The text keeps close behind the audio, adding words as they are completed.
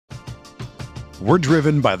We're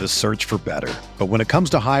driven by the search for better. But when it comes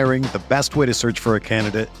to hiring, the best way to search for a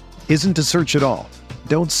candidate isn't to search at all.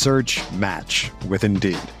 Don't search, match with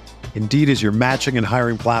Indeed. Indeed is your matching and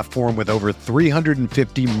hiring platform with over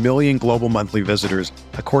 350 million global monthly visitors,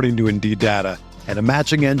 according to Indeed data, and a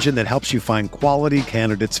matching engine that helps you find quality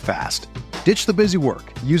candidates fast. Ditch the busy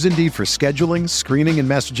work. Use Indeed for scheduling, screening, and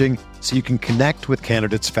messaging so you can connect with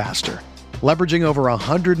candidates faster. Leveraging over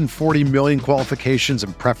 140 million qualifications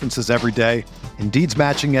and preferences every day, Indeed's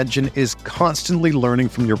matching engine is constantly learning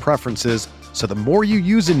from your preferences, so the more you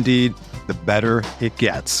use Indeed, the better it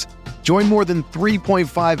gets. Join more than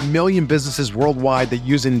 3.5 million businesses worldwide that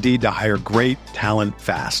use Indeed to hire great talent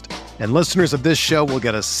fast. And listeners of this show will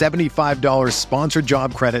get a $75 sponsored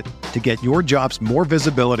job credit to get your jobs more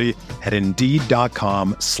visibility at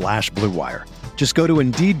Indeed.com/Blue Wire. Just go to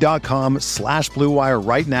Indeed.com/Blue Wire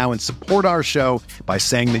right now and support our show by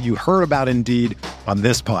saying that you heard about Indeed on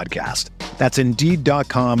this podcast. That's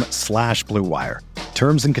Indeed.com/Blue Wire.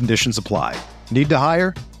 Terms and conditions apply. Need to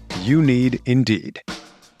hire? You need Indeed.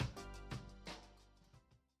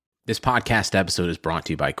 This podcast episode is brought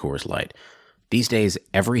to you by Coors Light. These days,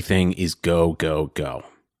 everything is go, go, go.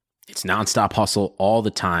 It's nonstop hustle all the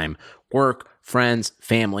time. Work, friends,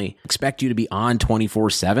 family expect you to be on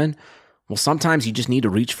 24/7. Well, sometimes you just need to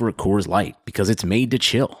reach for a Coors Light because it's made to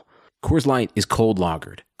chill. Coors Light is cold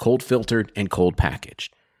lagered, cold filtered, and cold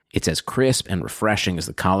packaged. It's as crisp and refreshing as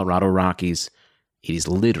the Colorado Rockies. It is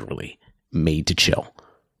literally made to chill.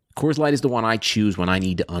 Coors Light is the one I choose when I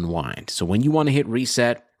need to unwind. So when you want to hit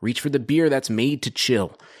reset, reach for the beer that's made to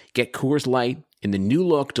chill. Get Coors Light in the new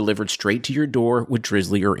look delivered straight to your door with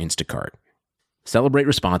Drizzly or Instacart. Celebrate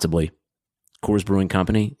responsibly. Coors Brewing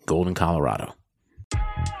Company, Golden, Colorado.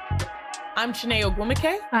 I'm Chiney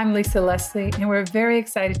Ogwumike. I'm Lisa Leslie, and we're very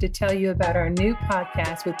excited to tell you about our new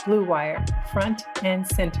podcast with Blue Wire, Front and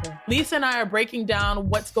Center. Lisa and I are breaking down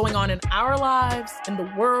what's going on in our lives, in the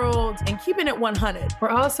world, and keeping it 100. We're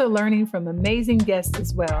also learning from amazing guests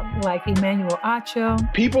as well, like Emmanuel Acho.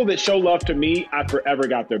 People that show love to me, I forever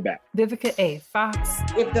got their back. Vivica A. Fox.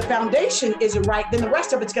 If the foundation isn't right, then the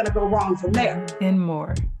rest of it's going to go wrong from there. And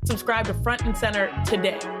more. Subscribe to Front and Center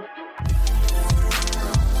today.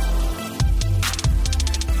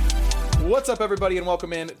 What's up, everybody, and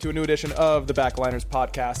welcome in to a new edition of the Backliners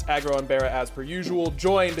podcast. Agro and Barra, as per usual,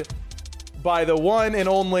 joined by the one and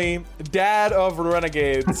only dad of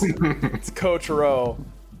Renegades, it's Coach Rowe.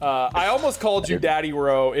 I almost called you Daddy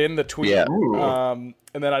Rowe in the tweet, and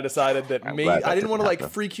then I decided that I didn't want to like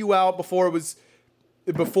freak you out before it was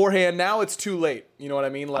beforehand. Now it's too late. You know what I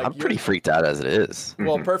mean? Like I'm pretty freaked out as it is.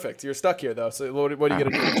 Well, perfect. You're stuck here though. So what are you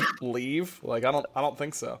gonna do? Leave? Like I don't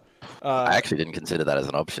think so. I actually didn't consider that as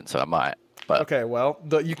an option, so I might. But okay, well,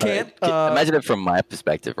 you can't imagine it from my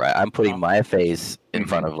perspective, right? I'm putting my face in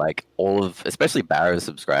front of like all of, especially Barra's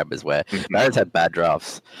subscribers, where Barra's had bad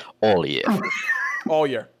drafts all year,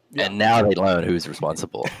 Yeah. And now they learn who's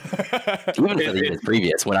responsible. Even for the years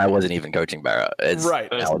previous, when I wasn't even coaching Barra, that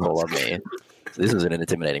was all on me. So this was an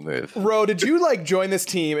intimidating move. Ro, did you like join this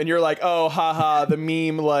team and you're like, oh, haha, the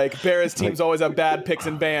meme, like Barra's teams always have bad picks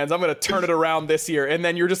and bans. I'm going to turn it around this year. And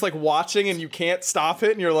then you're just like watching and you can't stop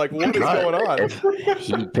it. And you're like, what is going on?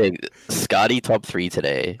 He picked Scotty top 3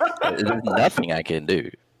 today. There's nothing I can do.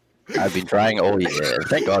 I've been trying all year.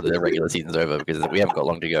 Thank God the regular season's over because we haven't got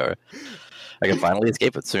long to go. I can finally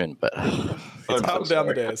escape it soon, but counting down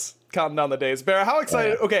the days. Barra, how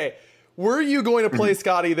excited? Yeah. Okay. Were you going to play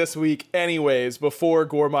Scotty this week anyways before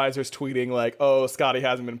Gormiser's tweeting like, oh, Scotty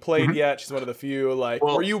hasn't been played yet. She's one of the few. Like,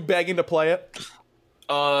 were you begging to play it?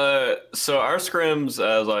 So our scrims,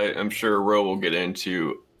 as I am sure Ro will get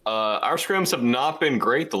into, our scrims have not been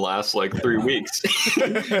great the last like 3 weeks.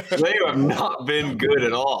 They have not been good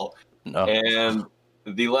at all. No. And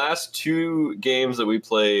the last 2 games that we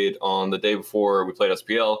played on the day before we played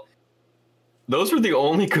SPL, those were the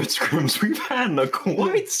only good scrims we've had in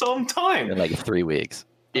quite some time. In like 3 weeks.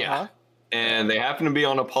 Yeah. And they happen to be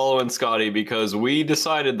on Apollo and Scotty because we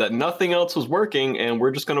decided that nothing else was working and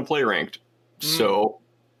we're just going to play ranked. So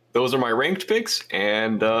those are my ranked picks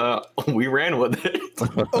and we ran with it.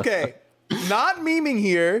 Okay. Not memeing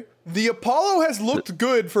here. The Apollo has looked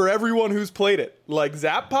good for everyone who's played it. Like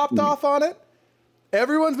Zap popped off on it.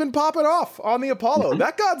 Everyone's been popping off on the Apollo.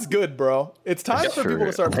 That god's good, bro. It's time for people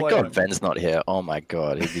to start playing. Thank God Ben's not here. Oh my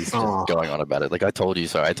God, he's just going on about it. Like I told you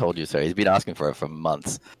so. He's been asking for it for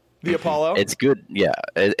months. The Apollo. It's good. Yeah,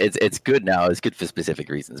 it's good now. It's good for specific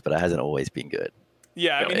reasons, but it hasn't always been good.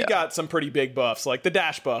 Yeah, I mean, he got some pretty big buffs. Like the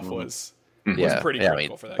dash buff was Yeah, pretty yeah. I critical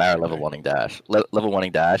mean, for that Barra game, level right? wanting dash, level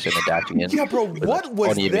wanting dash, and then dashing in. Yeah, bro, with what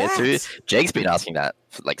was 20 minutes to it. that? Jake's been asking that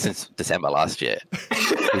like since December last year.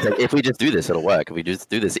 He's like, if we just do this, it'll work. If we just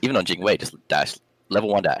do this, even on Jingwei, just dash level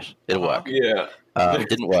 1 dash, it'll work. Yeah. It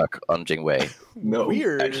didn't work on Jingwei, No.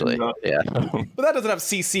 Weird. actually. Yeah. But that doesn't have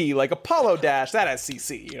CC. Like Apollo Dash, that has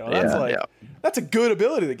CC. You know, that's Yeah, that's a good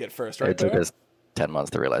ability to get first, right? It took there. us 10 months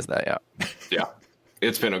to realize that. Yeah. Yeah.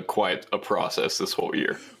 It's been quite a process this whole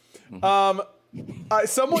year.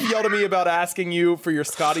 Someone yelled at me about asking you for your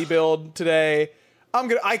Scotty build today.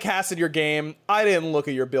 I casted your game. I didn't look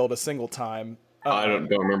at your build a single time. I don't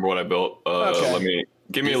remember what I built. Okay.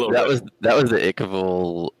 Give me a little. That was the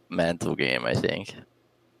Ichval Mantle game, I think.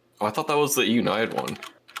 Oh, I thought that was the United one.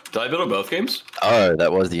 Did I build both games? Oh,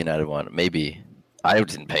 that was the United one. Maybe. I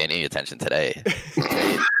didn't pay any attention today.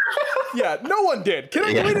 Yeah, no one did. Can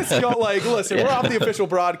we just go like, listen, we're off the official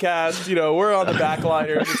broadcast. You know, we're on the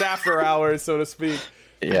backliners. It's after hours, so to speak.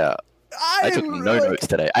 Yeah. I took no notes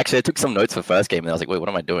today. Actually, I took some notes for first game, and I was like, wait, what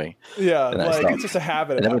am I doing? Yeah, And then I like stopped. it's just a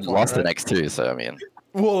habit. And at then we that point, lost the right? next two, so I mean.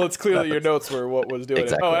 Well, it's clear that your notes were what was doing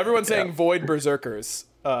Exactly, it. Oh, everyone's saying yeah. Void Berserkers.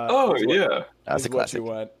 Oh, yeah. That's is a what classic. you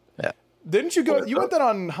went. Yeah. Didn't you go? You went that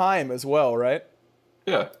on Heim as well, right?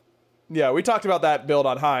 Yeah. Yeah, we talked about that build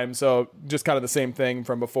on Heim, so just kind of the same thing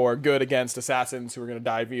from before. Good against assassins who are going to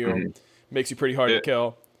dive you. Makes you pretty hard to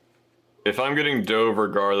kill. If I'm getting dove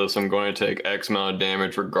regardless, I'm going to take X amount of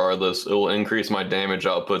damage regardless. It will increase my damage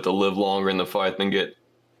output to live longer in the fight than get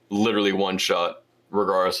literally one shot,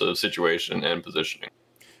 regardless of situation and positioning.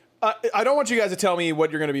 I don't want you guys to tell me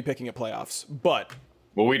what you're going to be picking at playoffs, but...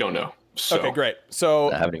 Well, we don't know. So. Okay, great.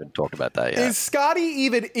 So I haven't even talked about that yet. is Scotty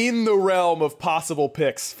even in the realm of possible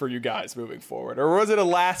picks for you guys moving forward? Or was it a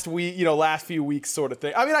last few weeks sort of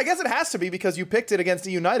thing? I mean, I guess it has to be because you picked it against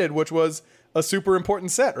a United, which was a super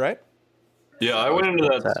important set, right? Yeah, I went into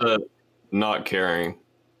that set not caring.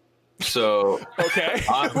 So okay,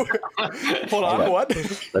 hold on. What?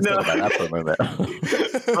 Let's talk about that for a moment.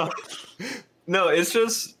 No, it's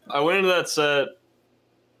just I went into that set.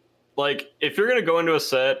 Like, if you're gonna go into a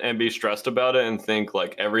set and be stressed about it and think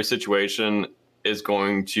like every situation is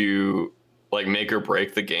going to like make or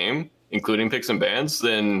break the game, including picks and bans,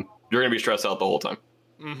 then you're gonna be stressed out the whole time.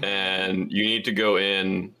 And you need to go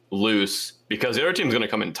in loose because the other team's gonna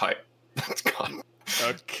come in tight. God.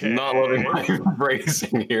 Okay. Not loving my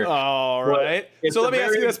phrasing here. All right. So let me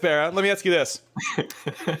ask you this, Barra. Let me ask you this.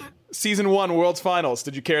 Season 1 World's Finals.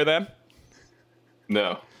 Did you care then?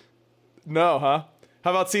 No. No, huh?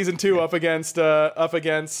 How about Season 2 up against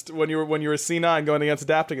when you were C9 going against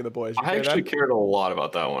Adapting and the boys? I actually cared a lot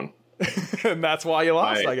about that one. And that's why you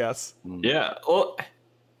lost, I guess. Yeah. Well,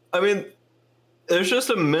 I mean, there's just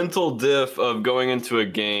a mental diff of going into a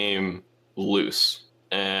game loose.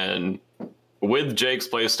 And with Jake's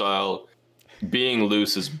playstyle, being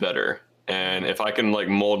loose is better. And if I can like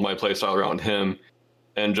mold my playstyle around him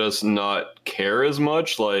and just not care as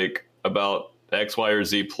much like about X, Y, or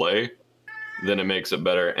Z play, then it makes it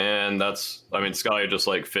better. And Scotty just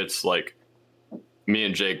like fits like me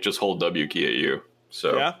and Jake just hold W key at you.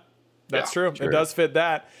 So yeah, that's true. It does fit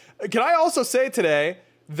that. Can I also say today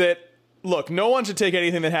that, look, no one should take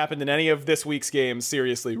anything that happened in any of this week's games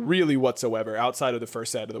seriously, really whatsoever, outside of the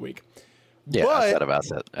first set of the week. Yeah, outside of our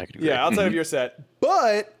set. I could agree. Yeah, outside of your set.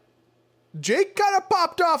 But Jake kind of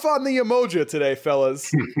popped off on the emoji today,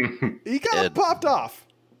 fellas. He kind of popped off.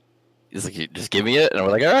 He's like, just give me it, and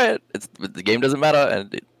we're like, all right, the game doesn't matter,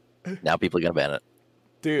 and now people are gonna ban it.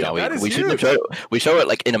 Dude, no, that is we huge. We show it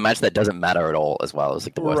like in a match that doesn't matter at all as well. It's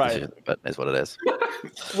like the worst decision, but it's what it is.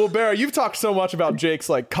 Well, Barra, you've talked so much about Jake's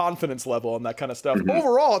like confidence level and that kind of stuff.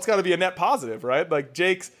 Overall, it's got to be a net positive, right? Like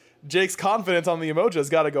Jake's confidence on the emoji has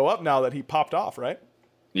got to go up now that he popped off, right?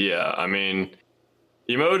 Yeah, I mean,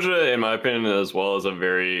 Emoja, in my opinion, as well, is a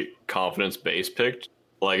very confidence-based pick.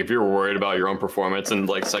 Like, if you're worried about your own performance and,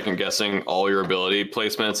 like, second-guessing all your ability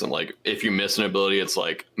placements, and, like, if you miss an ability, it's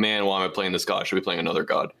like, man, why am I playing this god? Should be playing another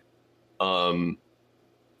god.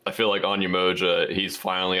 I feel like on Emoja, he's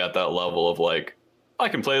finally at that level of, like, I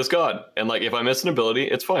can play this god. And, like, if I miss an ability,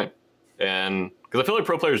 it's fine. And, because I feel like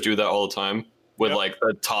pro players do that all the time with, like,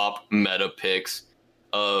 the top meta picks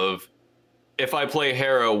of, if I play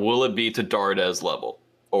Hera, will it be to Dardes level?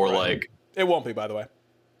 Or, like... It won't be, by the way.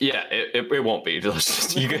 Yeah, it won't be.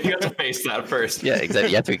 Just, you have to face that first. Yeah, exactly.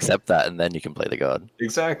 You have to accept that, and then you can play the god.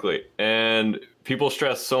 Exactly. And people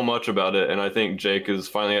stress so much about it, and I think Jake is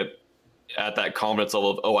finally at that confidence level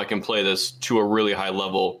of, oh, I can play this to a really high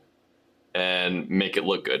level and make it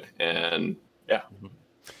look good. And, yeah.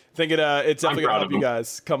 I think it's definitely going to help you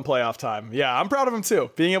guys come playoff time. Yeah, I'm proud of him, too.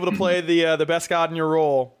 Being able to play the best god in your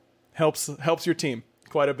role helps your team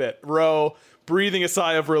quite a bit. Ro breathing a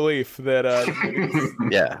sigh of relief that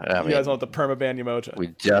yeah, you guys want the permaban Umoja.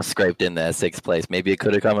 We just scraped in there 6th place. Maybe it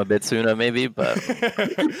could have come a bit sooner, maybe, but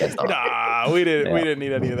nah, we didn't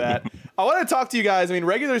need any of that. I want to talk to you guys. I mean,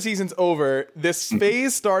 regular season's over. This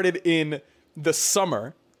phase started in the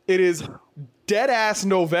summer. It is dead ass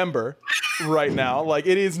November right now. Like,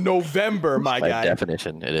 it is November, my guy. By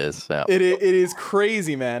definition, it is. Yeah. It is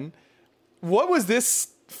crazy, man. What was this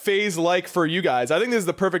phase like for you guys? I think this is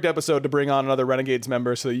the perfect episode to bring on another Renegades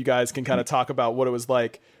member so you guys can kind of talk about what it was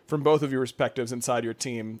like from both of your perspectives inside your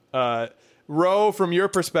team. Ro, from your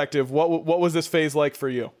perspective, what was this phase like for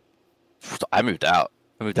you? I moved out.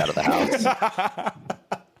 I moved out of the house.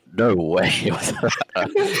 No way.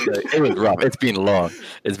 It was rough. It's been long.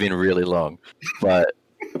 It's been really long. But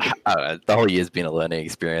I don't know, the whole year's been a learning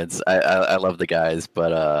experience. I love the guys,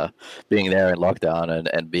 but being there in lockdown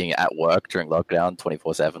and being at work during lockdown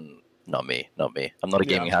 24/7, not me. I'm not a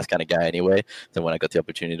gaming house kind of guy anyway. So when I got the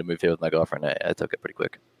opportunity to move here with my girlfriend, I took it pretty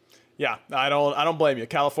quick. Yeah, I don't blame you.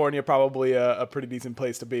 California probably a pretty decent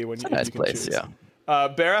place to be when you, nice you can place, choose. yeah.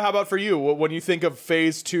 Barra, how about for you? When you think of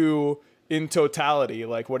phase 2 in totality,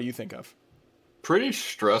 like, what do you think of? Pretty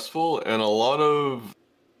stressful, and a lot of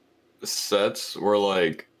sets were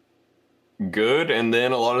like good, and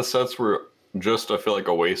then a lot of sets were just, I feel like,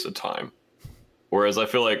 a waste of time. Whereas I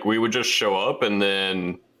feel like we would just show up, and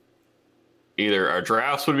then either our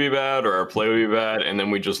drafts would be bad or our play would be bad, and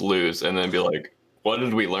then we just lose, and then be like, what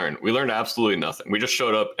did we learn? We learned absolutely nothing. We just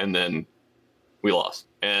showed up, and then we lost.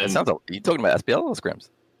 And it sounds like, are you talking about SPL or scrims?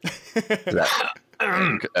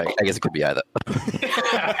 I guess it could be either.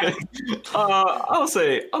 I'll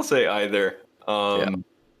say either.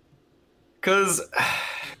 Because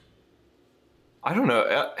I don't know.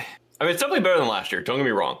 I mean, it's definitely better than last year. Don't get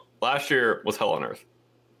me wrong. Last year was hell on earth.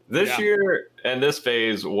 This year and this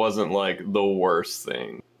phase wasn't like the worst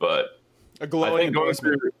thing, but a glowing going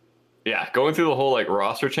through the whole like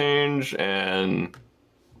roster change and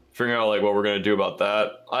figuring out like what we're gonna do about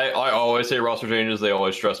that. I always say roster changes. They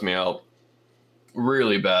always stress me out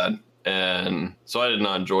really bad, and so I did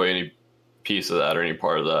not enjoy any piece of that or any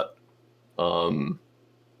part of that.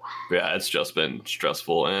 Yeah, it's just been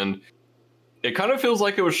stressful, and it kind of feels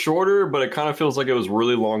like it was shorter, but it kind of feels like it was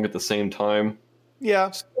really long at the same time.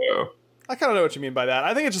 Yeah, so, I kind of know what you mean by that.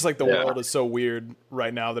 I think it's just like the world is so weird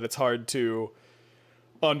right now that it's hard to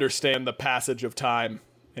understand the passage of time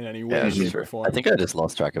in any way, shape, or form. I think I just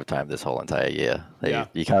lost track of time this whole entire year.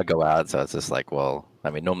 You can't go out, so it's just like, well, I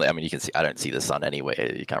mean, normally, you can see, I don't see the sun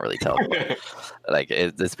anyway. You can't really tell. But, like,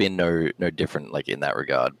 it's been no different, like, in that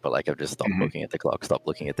regard. But, like, I've just stopped looking at the clock, stopped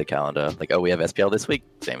looking at the calendar. Like, oh, we have SPL this week?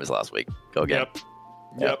 Same as last week. Go again.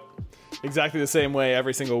 Yep. Exactly the same way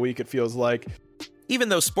every single week, it feels like. Even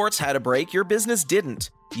though sports had a break, your business didn't.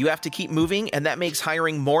 You have to keep moving, and that makes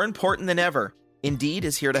hiring more important than ever. Indeed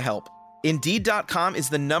is here to help. Indeed.com is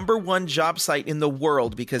the #1 job site in the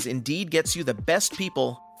world because Indeed gets you the best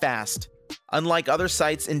people fast. Unlike other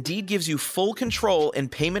sites, Indeed gives you full control and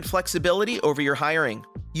payment flexibility over your hiring.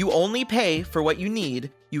 You only pay for what you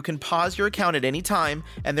need, you can pause your account at any time,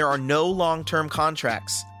 and there are no long-term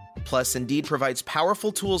contracts. Plus, Indeed provides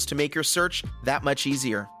powerful tools to make your search that much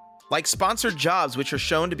easier. Like sponsored jobs, which are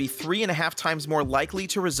shown to be 3.5 times more likely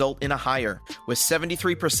to result in a hire. With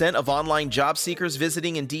 73% of online job seekers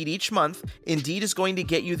visiting Indeed each month, Indeed is going to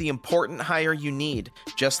get you the important hire you need,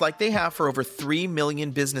 just like they have for over 3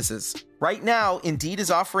 million businesses. Right now, Indeed is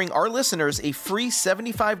offering our listeners a free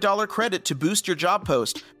 $75 credit to boost your job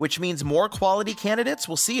post, which means more quality candidates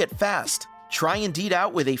will see it fast. Try Indeed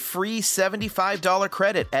out with a free $75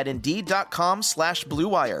 credit at Indeed.com/Blue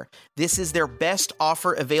Wire. This is their best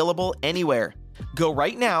offer available anywhere. Go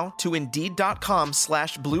right now to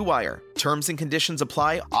Indeed.com/Blue Wire. Terms and conditions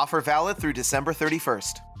apply. Offer valid through December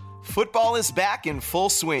 31st. Football is back in full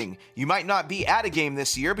swing. You might not be at a game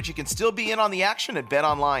this year, but you can still be in on the action at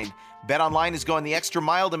BetOnline. BetOnline is going the extra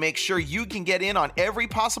mile to make sure you can get in on every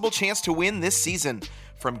possible chance to win this season.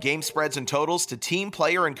 From game spreads and totals to team,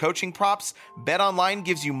 player, and coaching props, BetOnline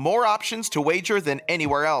gives you more options to wager than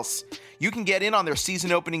anywhere else. You can get in on their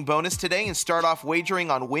season opening bonus today and start off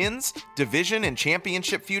wagering on wins, division, and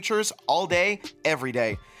championship futures all day, every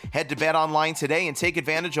day. Head to BetOnline today and take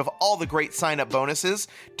advantage of all the great sign-up bonuses.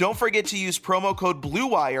 Don't forget to use promo code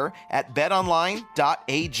BLUEWIRE at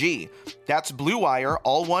betonline.ag. That's Blue Wire,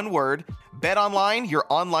 all one word. BetOnline, your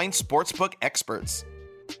online sportsbook experts.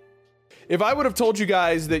 If I would have told you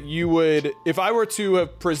guys that if I were to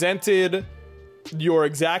have presented your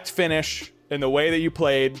exact finish and the way that you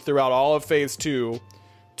played throughout all of Phase 2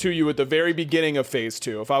 to you at the very beginning of Phase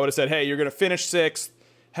 2, if I would have said, hey, you're going to finish 6th,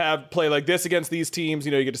 play like this against these teams.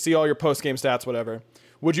 You know, you get to see all your post game stats, whatever.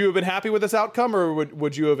 Would you have been happy with this outcome, or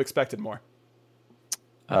would you have expected more?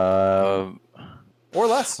 Or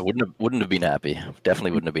less? Wouldn't have been happy.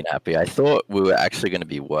 Definitely wouldn't have been happy. I thought we were actually going to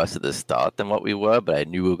be worse at the start than what we were, but I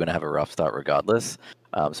knew we were going to have a rough start regardless.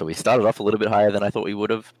 So we started off a little bit higher than I thought we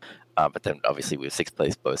would have. But then obviously we were 6th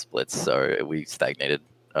place both splits, so we stagnated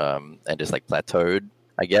and just like plateaued,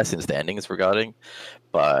 I guess, in standings regarding.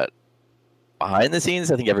 But behind the scenes,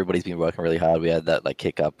 I think everybody's been working really hard. We had that like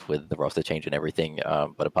kick up with the roster change and everything.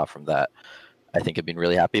 But apart from that, I think I've been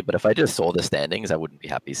really happy. But if I just saw the standings, I wouldn't be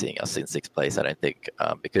happy seeing us in 6th place, I don't think,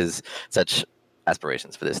 because such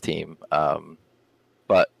aspirations for this team.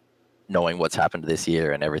 But knowing what's happened this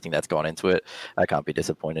year and everything that's gone into it, I can't be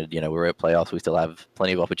disappointed. You know, we're at playoffs. We still have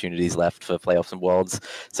plenty of opportunities left for playoffs and worlds.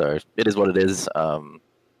 So it is what it is.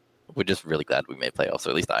 We're just really glad we made playoffs,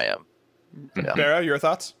 or at least I am. Yeah. Barra, your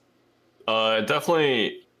thoughts?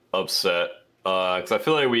 Definitely upset. Because I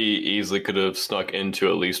feel like we easily could have snuck into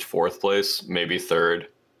at least 4th place, maybe 3rd.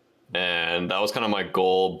 And that was kind of my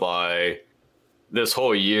goal by this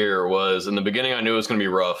whole year. Was in the beginning, I knew it was going to be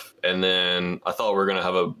rough. And then I thought we were going to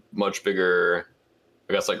have a much bigger,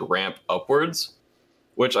 I guess, like ramp upwards,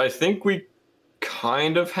 which I think we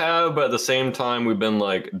kind of have. But at the same time, we've been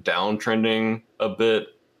like downtrending a bit.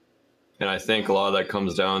 And I think a lot of that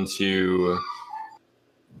comes down to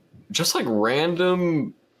just like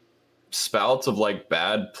random spouts of like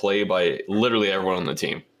bad play by literally everyone on the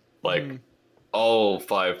team. Like all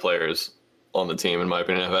 5 players on the team, in my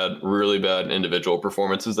opinion, have had really bad individual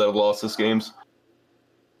performances that have lost us games.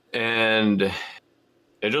 And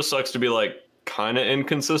it just sucks to be like kind of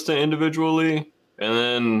inconsistent individually. And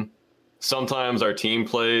then sometimes our team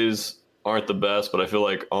plays aren't the best, but I feel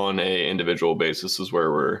like on a individual basis is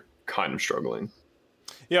where we're kind of struggling.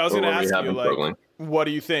 Yeah, I was going to ask you, like, what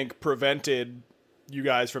do you think prevented you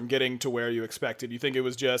guys from getting to where you expected? You think it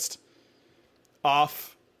was just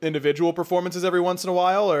off individual performances every once in a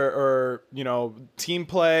while, or you know, team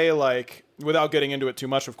play? Like, without getting into it too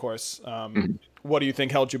much, of course, what do you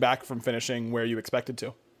think held you back from finishing where you expected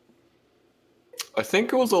to? I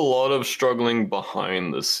think it was a lot of struggling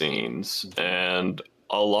behind the scenes and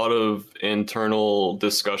a lot of internal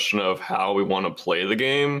discussion of how we want to play the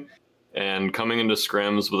game, and coming into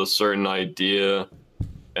scrims with a certain idea,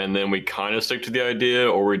 and then we kind of stick to the idea,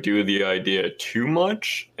 or we do the idea too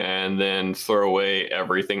much and then throw away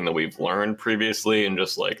everything that we've learned previously and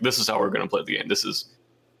just like, this is how we're going to play the game. This is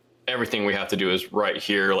everything we have to do is right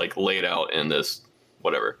here, like laid out in this,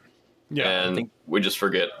 whatever. Yeah, and we just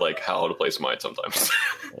forget like how to play Smite sometimes.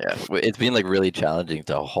 Yeah, it's been like really challenging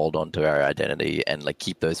to hold on to our identity and like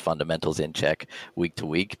keep those fundamentals in check week to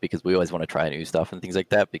week, because we always want to try new stuff and things like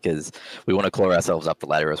that, because we want to claw ourselves up the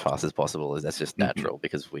ladder as fast as possible. That's just natural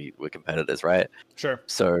because we're competitors, right? Sure.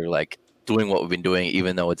 So like doing what we've been doing,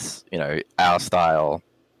 even though it's, you know, our style,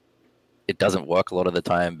 it doesn't work a lot of the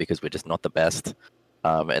time because we're just not the best.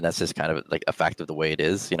 And that's just kind of like a fact of the way it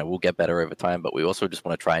is. You know, we'll get better over time, but we also just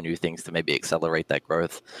want to try new things to maybe accelerate that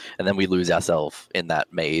growth. And then we lose ourselves in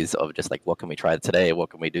that maze of just like, what can we try today? What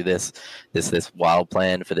can we do this wild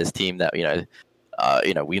plan for this team that,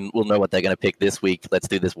 we'll know what they're going to pick this week. Let's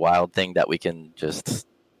do this wild thing that we can just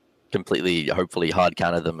completely, hopefully hard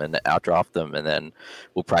counter them and outdraft them. And then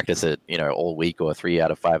we'll practice it, you know, all week or 3 out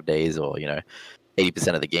of 5 days, or,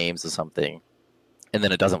 80% of the games or something. And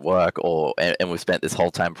then it doesn't work, and we've spent this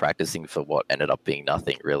whole time practicing for what ended up being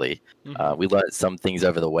nothing, really. We learned some things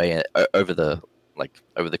over the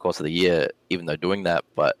course of the year, even though doing that,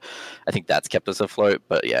 but I think that's kept us afloat.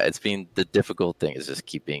 But yeah, it's been the difficult thing is just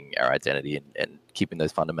keeping our identity and keeping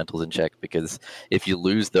those fundamentals in check, because if you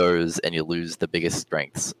lose those and you lose the biggest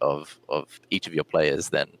strengths of each of your players,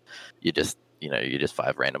 then you're just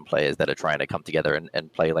 5 random players that are trying to come together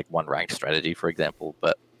and play like one ranked strategy, for example.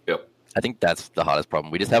 But I think that's the hardest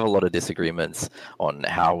problem. We just have a lot of disagreements on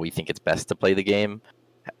how we think it's best to play the game,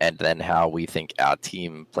 and then how we think our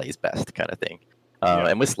team plays best, kind of thing.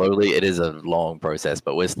 And it is a long process,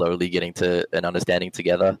 but we're slowly getting to an understanding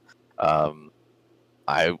together.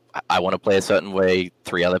 I want to play a certain way.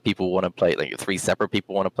 3 other people want to play, like 3 separate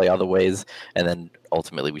people want to play other ways. And then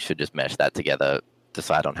ultimately we should just mesh that together,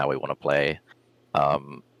 decide on how we want to play.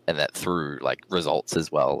 And that through like results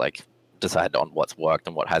as well, like decide on what's worked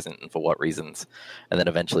and what hasn't and for what reasons, and then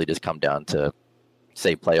eventually just come down to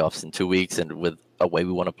say playoffs in 2 weeks, and with a way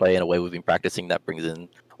we want to play and a way we've been practicing that brings in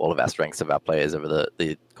all of our strengths of our players over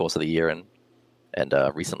the course of the year and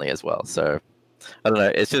recently as well. So I don't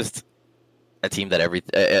know, it's just a thing that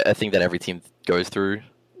every team goes through,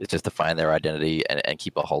 is just to find their identity and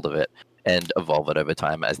keep a hold of it and evolve it over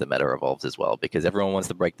time as the meta evolves as well, because everyone wants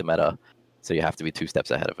to break the meta. so you have to be 2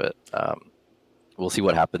 steps ahead of it. We'll see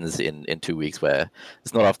what happens in 2 weeks, where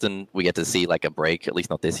it's not often we get to see like a break, at least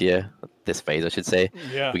not this year, this phase I should say.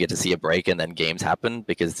 Yeah. We get to see a break and then games happen,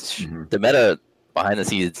 because the meta behind the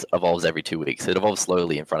scenes evolves every 2 weeks. It evolves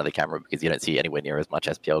slowly in front of the camera because you don't see anywhere near as much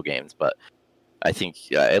SPL games. But I think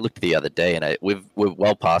I looked the other day, and we're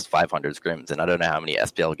well past 500 scrims, and I don't know how many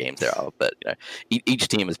SPL games there are, but each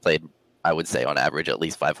team has played, I would say, on average, at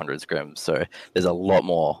least 500 scrims. So there's a lot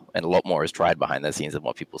more, and a lot more is tried behind the scenes than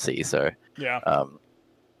what people see. So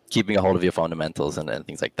keeping a hold of your fundamentals and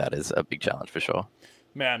things like that is a big challenge for sure.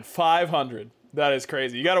 Man, 500. That is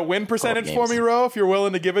crazy. You got a win percentage for me, Ro, if you're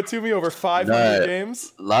willing to give it to me over 500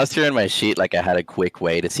 games? Last year in my sheet, like, I had a quick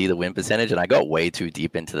way to see the win percentage, and I got way too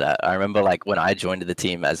deep into that. I remember, like, when I joined the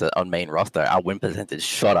team on main roster, our win percentage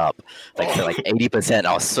shot up to 80%.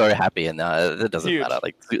 I was so happy, and it doesn't matter.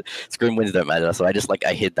 Like, scrim wins don't matter. So I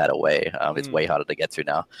hid that away. It's way harder to get to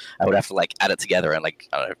now. I would have to, like, add it together and, like,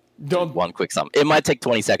 I don't know, one quick sum. It might take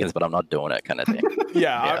 20 seconds, but I'm not doing it, kind of thing.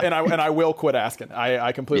 And I will quit asking.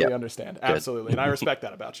 I completely understand. Absolutely. And I respect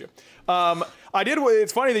that about you.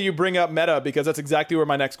 It's funny that you bring up meta, because that's exactly where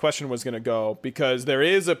my next question was going to go, because there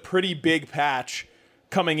is a pretty big patch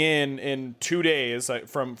coming in 2 days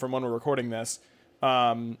from when we're recording this.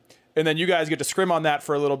 And then you guys get to scrim on that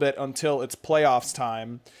for a little bit until it's playoffs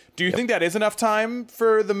time. Do you think that is enough time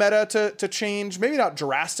for the meta to change? Maybe not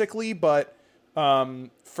drastically, but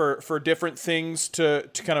for different things to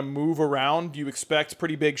kind of move around? Do you expect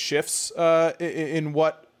pretty big shifts in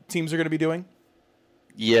what teams are going to be doing?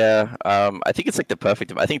 Yeah, I think it's like the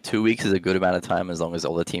perfect. I think 2 weeks is a good amount of time, as long as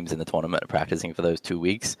all the teams in the tournament are practicing for those 2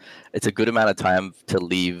 weeks. It's a good amount of time to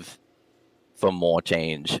leave for more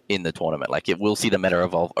change in the tournament. Like, we'll see the meta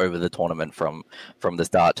evolve over the tournament from the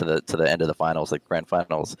start to the end of the finals, like grand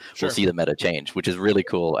finals. Sure. We'll see the meta change, which is really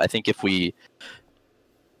cool. I think if we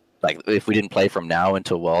didn't play from now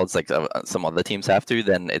until Worlds, like some other teams have to,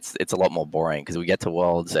 then it's a lot more boring, because we get to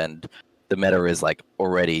Worlds and the meta is like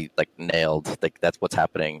already like nailed. Like, that's what's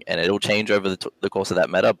happening, and it'll change over the course of that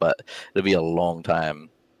meta, but it'll be a long time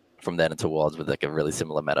from then until Worlds with like a really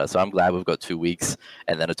similar meta. So I'm glad we've got 2 weeks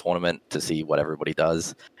and then a tournament to see what everybody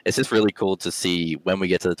does. It's just really cool to see when we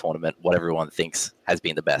get to the tournament what everyone thinks has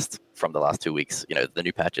been the best from the last 2 weeks. The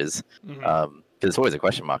new patches. Because it's always a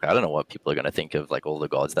question mark. I don't know what people are going to think of, like, all the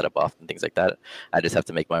gods that are buffed and things like that. I just have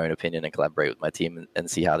to make my own opinion and collaborate with my team and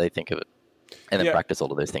see how they think of it, and then practice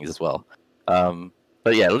all of those things as well.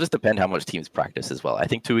 But yeah, it'll just depend how much teams practice as well. I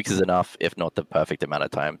think 2 weeks is enough, if not the perfect amount of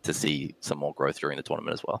time, to see some more growth during the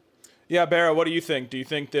tournament as well. Yeah, Barra, what do you think? Do you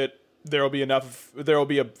think that there will be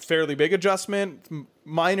a fairly big adjustment,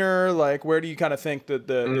 minor? Like, where do you kind of think that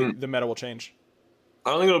the meta will change? I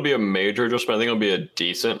don't think it'll be a major adjustment. I think it'll be a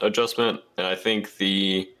decent adjustment. And I think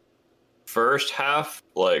the first half,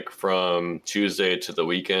 like from Tuesday to the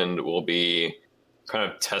weekend, will be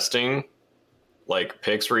kind of testing like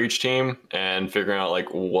picks for each team and figuring out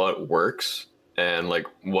like what works and like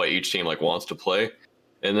what each team like wants to play.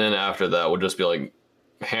 And then after that, we'll just be like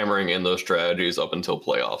hammering in those strategies up until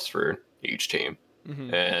playoffs for each team.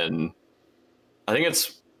 Mm-hmm. And I think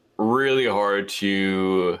it's really hard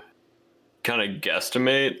to kind of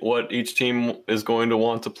guesstimate what each team is going to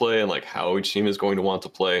want to play and like how each team is going to want to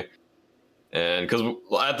play. And because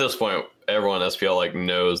at this point, everyone in SPL like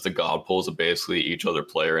knows the god pools of basically each other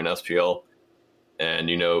player in SPL, and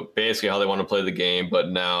basically how they want to play the game. But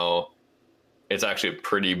now it's actually a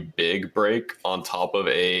pretty big break on top of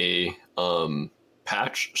a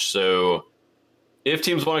patch. So if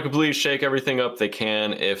teams want to completely shake everything up, they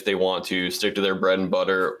can. If they want to stick to their bread and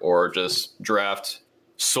butter or just draft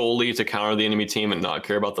solely to counter the enemy team and not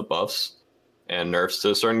care about the buffs and nerfs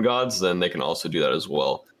to certain gods, then they can also do that as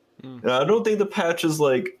well. And I don't think the patch is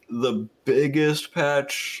like the biggest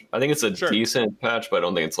patch. I think it's a decent patch, but I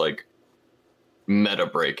don't think it's like meta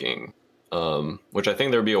breaking. Which I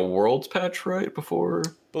think there'd be a Worlds patch right before.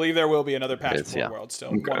 Believe there will be another patch before Worlds still.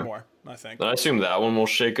 Okay. One more, I think. And I assume that one will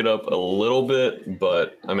shake it up a little bit,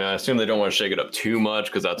 but I mean, I assume they don't want to shake it up too much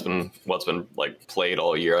because that's been what's been like played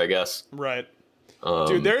all year, I guess. Right.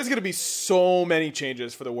 Dude, there's going to be so many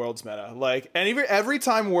changes for the Worlds meta. Like, and even every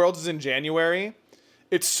time Worlds is in January,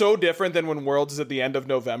 it's so different than when Worlds is at the end of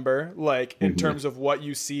November, like in terms of what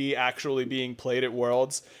you see actually being played at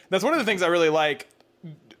Worlds. That's one of the things I really like.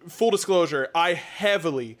 Full disclosure, I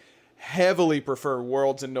heavily prefer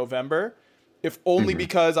Worlds in November, if only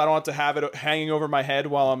because I don't have to have it hanging over my head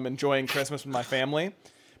while I'm enjoying Christmas with my family,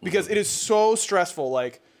 because it is so stressful.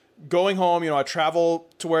 Like, going home, I travel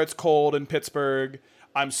to where it's cold in Pittsburgh.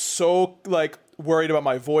 I'm so like worried about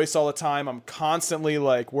my voice all the time. I'm constantly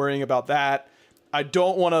like worrying about that. I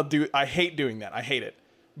don't want to I hate doing that. I hate it.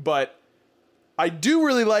 But I do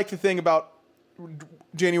really like the thing about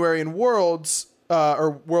January and Worlds,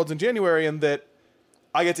 or Worlds in January, in that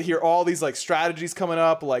I get to hear all these like strategies coming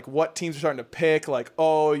up, like what teams are starting to pick, like,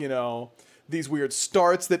 oh, you know, these weird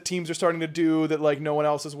starts that teams are starting to do that like no one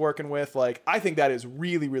else is working with. Like, I think that is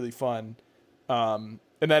really, really fun. And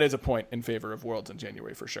that is a point in favor of Worlds in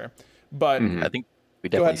January for sure. But I think we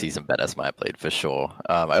definitely see some better Smite played for sure.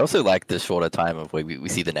 I also like the shorter time of where we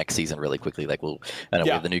see the next season really quickly. Like we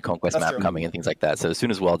have the new Conquest map coming and things like that. So as soon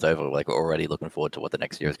as World's over, like we're already looking forward to what the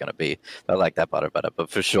next year is going to be. I like that part better. But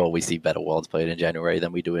for sure, we see better Worlds played in January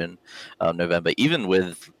than we do in November. Even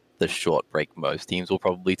with the short break, most teams will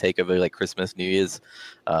probably take over like Christmas, New Year's,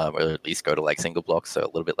 or at least go to like single blocks, so a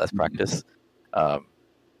little bit less practice. But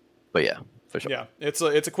yeah, for sure. Yeah, it's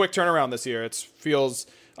a quick turnaround this year. It feels.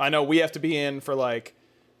 I know we have to be in for like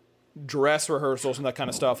dress rehearsals and that kind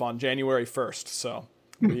of stuff on January 1st. So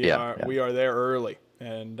we are there early,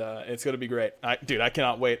 and it's going to be great. I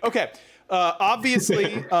cannot wait. Okay.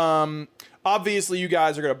 Obviously, you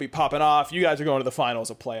guys are going to be popping off. You guys are going to the finals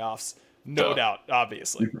of playoffs. No doubt,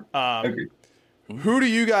 obviously. Who do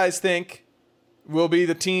you guys think will be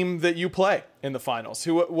the team that you play in the finals?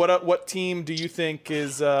 What team do you think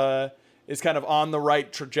is kind of on the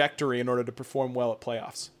right trajectory in order to perform well at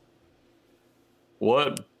playoffs?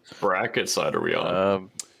 What bracket side are we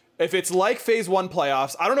on? If it's like Phase 1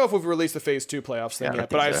 playoffs, I don't know if we've released the Phase 2 playoffs thing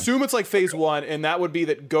yet, but I assume it's like Phase 1, and that would be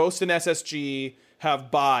that Ghost and SSG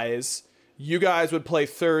have buys. You guys would play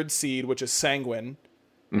third seed, which is Sanguine.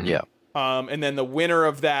 Yeah. And then the winner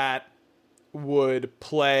of that would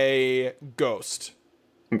play Ghost,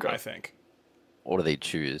 I think. Or do they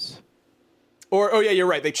choose? Or, oh yeah, you're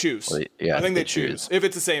right. They choose. Yeah, I think they choose. If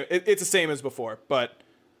it's the same, it's the same as before. But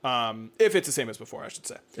if it's the same as before, I should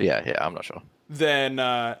say. Yeah, I'm not sure. Then,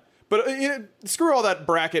 but screw all that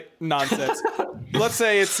bracket nonsense. Let's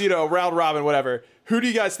say it's round robin, whatever. Who do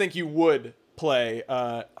you guys think you would play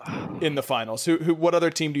in the finals? What other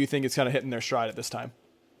team do you think is kind of hitting their stride at this time?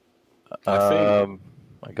 I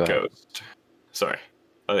think Ghost. Sorry,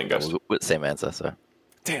 I think Ghost. Same answer. So.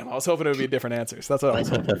 Damn, I was hoping it would be different answers. That's what I was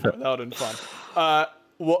hoping for. That would have been fun.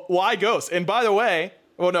 Why Ghost? And by the way,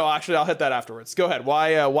 well, no, actually, I'll hit that afterwards. Go ahead.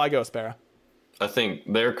 Why Ghost, Barra? I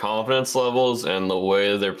think their confidence levels and the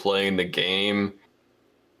way they're playing the game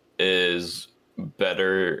is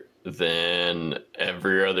better than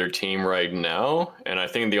every other team right now. And I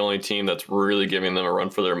think the only team that's really giving them a run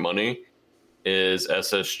for their money is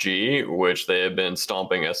SSG, which they have been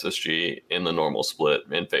stomping SSG in the normal split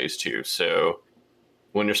in Phase 2. So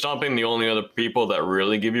when you're stomping the only other people that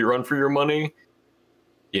really give you a run for your money,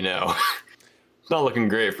 it's not looking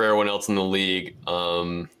great for everyone else in the league.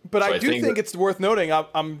 But I do think it's worth noting,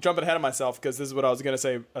 I'm jumping ahead of myself because this is what I was going to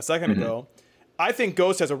say a second ago. I think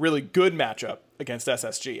Ghost has a really good matchup against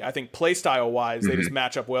SSG. I think playstyle wise, they just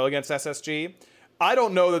match up well against SSG. I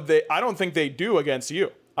don't think they do against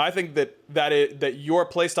you. I think that your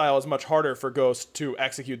playstyle is much harder for Ghost to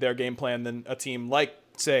execute their game plan than a team like,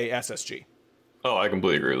 say, SSG. Oh, I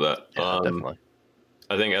completely agree with that. Yeah, definitely.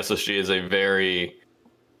 I think SSG is a very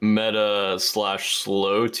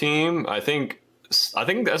meta/slow team. I think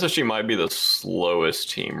SSG might be the slowest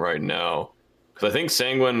team right now. Because I think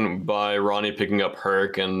Sanguine, by Ronnie picking up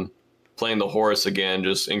Herc and playing the Horus again,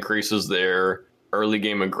 just increases their early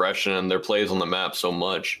game aggression and their plays on the map so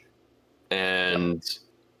much. And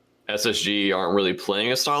SSG aren't really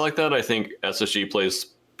playing a style like that. I think SSG plays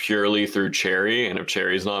purely through Cherry, and if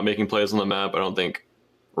Cherry's not making plays on the map, I don't think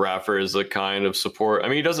Raffer is the kind of support. I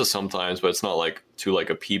mean, he does it sometimes, but it's not like to like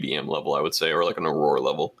a PBM level, I would say, or like an Aurora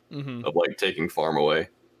level of like taking farm away.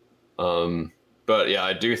 But yeah,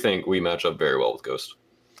 I do think we match up very well with Ghost.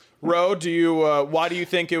 Ro, why do you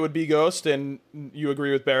think it would be Ghost? And you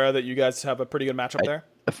agree with Barra that you guys have a pretty good matchup there?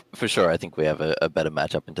 For sure, I think we have a better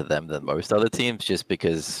matchup into them than most other teams, just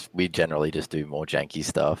because we generally just do more janky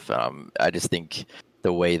stuff. I just think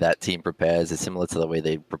the way that team prepares is similar to the way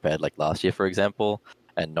they prepared like last year, for example.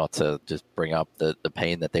 And not to just bring up the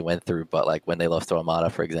pain that they went through, but like when they lost to Armada,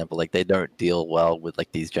 for example, like they don't deal well with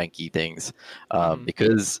like these janky things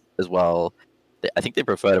because as well, I think they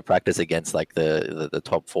prefer to practice against like the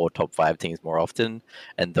top 4, top 5 teams more often,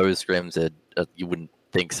 and those scrims are you wouldn't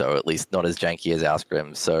think so, at least not as janky as our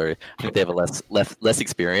scrims. So I think they have a less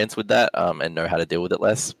experience with that and know how to deal with it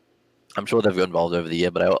less. I'm sure they've evolved over the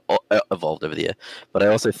year, but I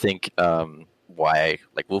also think why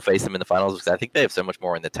like we'll face them in the finals because I think they have so much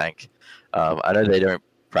more in the tank. I know they don't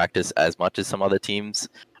practice as much as some other teams,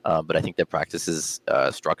 but I think their practice is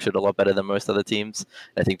structured a lot better than most other teams.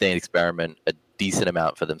 I think they experiment a decent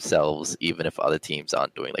amount for themselves, even if other teams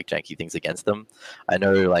aren't doing like janky things against them. I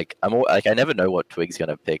know, like I never know what Twig's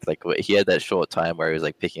gonna pick. Like he had that short time where he was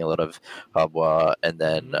like picking a lot of Habwa, and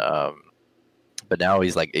then but now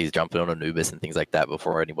he's jumping on Anubis and things like that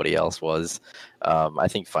before anybody else was. I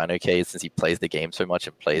think FinoK, since he plays the game so much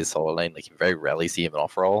and plays solo lane, like you very rarely see him in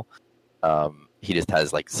off role. He just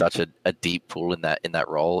has like such a deep pool in that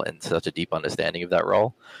role and such a deep understanding of that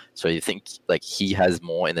role. So you think like he has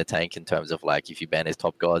more in the tank in terms of like if you ban his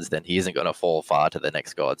top gods, then he isn't going to fall far to the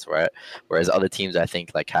next gods, right? Whereas other teams, I think,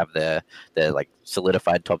 like have their like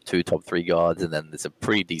solidified top 2, top 3 gods, and then there's a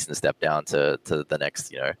pretty decent step down to the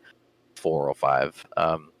next 4 or 5.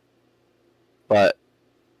 But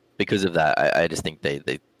because of that, I just think they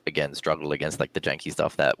again struggle against like the janky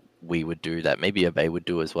stuff that we would do, that maybe Abey would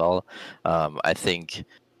do as well. I think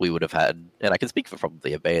we would have had, and I can speak for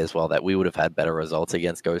probably Abey as well, that we would have had better results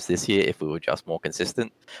against Ghost this year if we were just more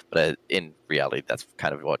consistent. But in reality, that's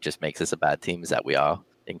kind of what just makes us a bad team, is that we are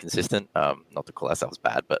inconsistent. Not to call ourselves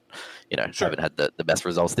bad, but Sure. haven't had the best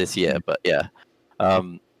results this year. But yeah,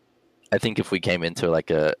 I think if we came into like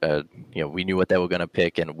we knew what they were going to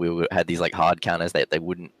pick, and we had these like hard counters that they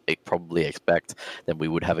wouldn't probably expect, then we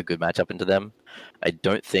would have a good matchup into them. I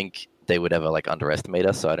don't think they would ever like underestimate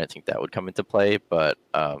us, so I don't think that would come into play. But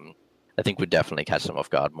I think we'd definitely catch them off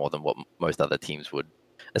guard more than what most other teams would.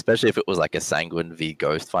 Especially if it was like a Sanguine v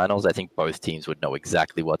Ghost finals, I think both teams would know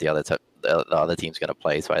exactly what the other team's going to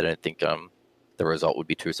play. So I don't think the result would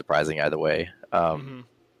be too surprising either way.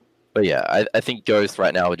 But yeah, I think Ghost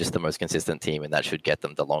right now are just the most consistent team, and that should get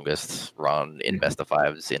them the longest run in best of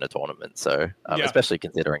 5s in a tournament. So especially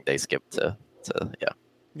considering they skipped to yeah.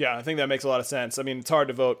 Yeah, I think that makes a lot of sense. I mean, it's hard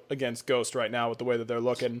to vote against Ghost right now with the way that they're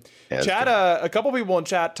looking. Yeah, Chat, a couple people in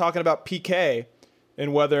chat talking about PK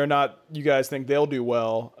and whether or not you guys think they'll do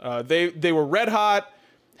well. They were red hot,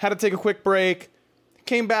 had to take a quick break,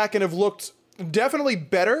 came back and have looked definitely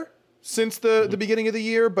better since the beginning of the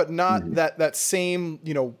year, but not that same,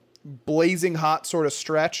 blazing hot sort of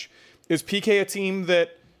stretch. Is PK a team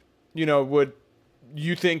that, would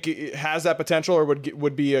you think it has that potential, or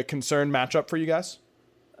would be a concerned matchup for you guys?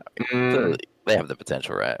 They have the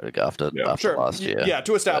potential, right? After last year. Yeah,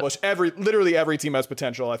 to establish literally every team has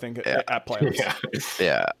potential, I think, at playoffs.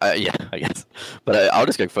 I guess. But I'll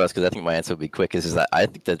just go first because I think my answer will be quick. Is that I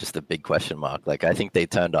think they're just a big question mark. Like I think they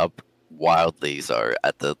turned up wildly so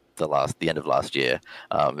at the end of last year,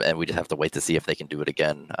 and we just have to wait to see if they can do it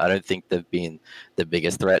again. I don't think they've been the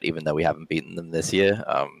biggest threat, even though we haven't beaten them this year.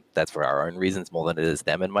 That's for our own reasons more than it is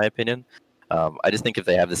them, in my opinion. I just think if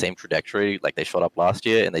they have the same trajectory, like they shot up last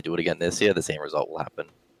year, and they do it again this year, the same result will happen.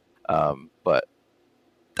 But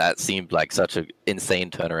that seemed like such an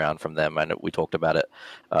insane turnaround from them. I know we talked about it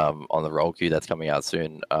on the roll queue that's coming out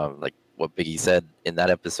soon. Like what Biggie said in that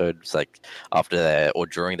episode, it's like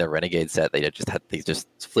during their Renegade set, they just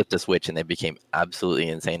flipped a switch and they became absolutely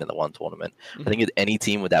insane in the one tournament. I think any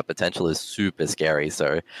team with that potential is super scary.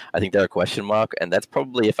 So I think they're a question mark, and that's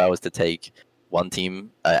probably, if I was to take one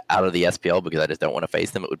team out of the SPL because I just don't want to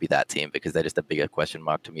face them, it would be that team, because they're just a bigger question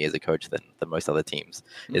mark to me as a coach than most other teams.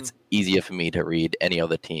 It's easier for me to read any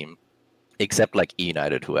other team except like E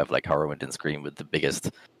United, who have like Horrorwind and Scream with the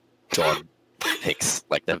biggest god picks.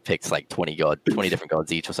 Like they've picked like 20 different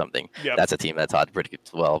gods each or something. Yep. That's a team that's hard to predict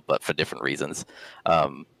as well, but for different reasons.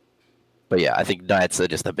 But yeah, I think Knights are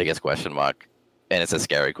just the biggest question mark, and it's a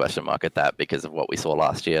scary question mark at that because of what we saw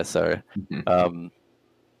last year. So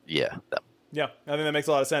Yeah, I think that makes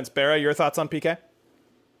a lot of sense. Barra, your thoughts on PK?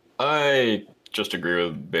 I just agree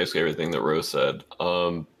with basically everything that Rose said.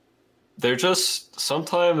 They're just,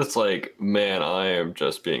 sometimes it's like, man, I am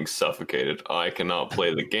just being suffocated. I cannot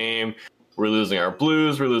play the game. We're losing our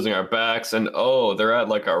blues, we're losing our backs, and they're at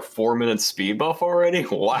like our 4-minute speed buff already?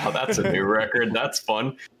 Wow, that's a new record. That's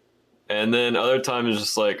fun. And then other times it's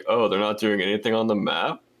just like, they're not doing anything on the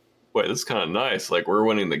map? Wait, this is kind of nice. Like, we're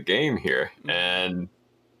winning the game here. And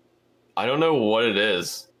I don't know what it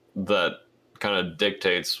is that kind of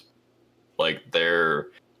dictates like their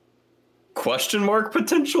question mark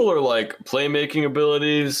potential or like playmaking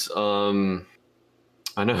abilities.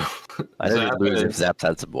 I know. I don't lose if Zaps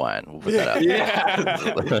had some wine. We'll put that out.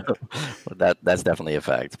 Yeah. That's definitely a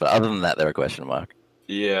fact. But other than that, they're a question mark.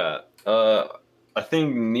 Yeah. I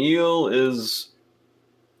think Neil is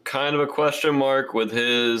kind of a question mark with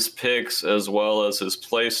his picks as well as his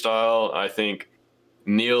play style. I think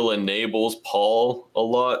Neil enables Paul a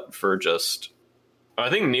lot for I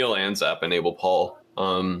think Neil and Zap enable Paul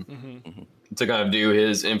to kind of do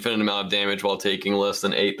his infinite amount of damage while taking less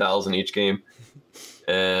than 8,000 each game.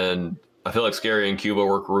 And I feel like Scary and Cuba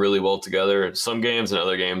work really well together. Some games and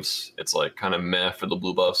other games, it's like kind of meh for the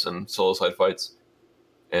blue buffs and solo side fights.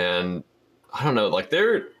 and I don't know, like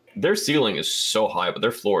their ceiling is so high, but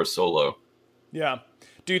their floor is so low. Yeah.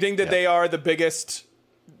 Do you think that they are the biggest?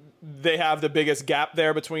 They have the biggest gap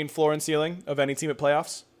there between floor and ceiling of any team at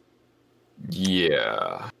playoffs?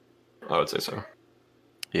 Yeah, I would say so.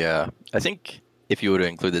 Yeah, I think if you were to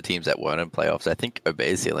include the teams that weren't in playoffs, I think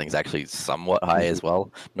Obey's ceiling is actually somewhat high as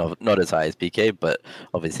well. Not as high as PK, but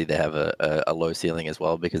obviously they have a low ceiling as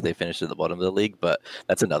well because they finished at the bottom of the league. But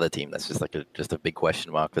that's another team that's just like just a big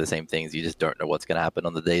question mark for the same things. You just don't know what's going to happen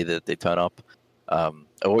on the day that they turn up.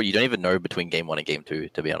 Or you don't even know between game 1 and game 2,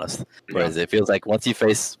 to be honest. Whereas it feels like once you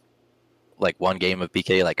face like one game of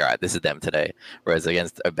PK, like, all right, this is them today. Whereas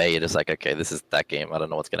against Obey, you're just like, okay, this is that game. I don't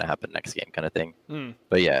know what's going to happen next game kind of thing.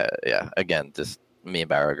 But yeah, again, just me and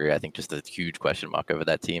Barrow agree. I think just a huge question mark over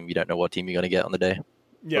that team. You don't know what team you're going to get on the day.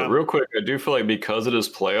 Yeah. But real quick, I do feel like because it is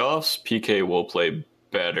playoffs, PK will play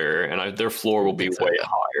better, and their floor will be way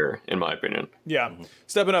higher, in my opinion. Yeah.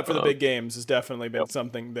 Stepping up for the big games has definitely been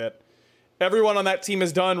something that everyone on that team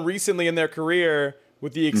has done recently in their career,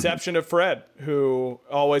 with the exception of Fred, who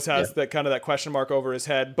always has that kind of that question mark over his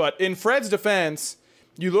head. But in Fred's defense,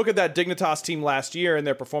 you look at that Dignitas team last year and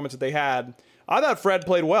their performance that they had. I thought Fred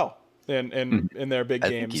played well in their big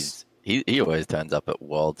games. He always turns up at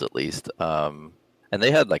Worlds at least. And they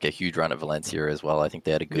had like a huge run at Valencia as well. I think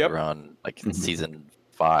they had a good run, like season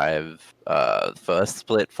 5 first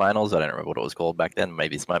split finals. I don't remember what it was called back then.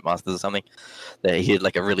 Maybe Smite Masters or something. He had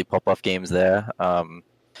like a really pop-off games there.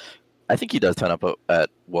 I think he does turn up at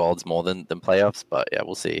Worlds more than playoffs, but yeah,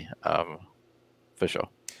 we'll see for sure.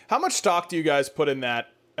 How much stock do you guys put in that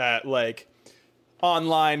at like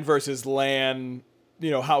online versus LAN?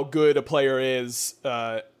 You know, how good a player is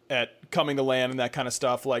at coming to LAN and that kind of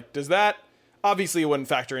stuff. Like, does that obviously it wouldn't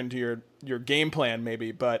factor into your game plan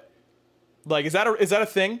maybe, but like is that a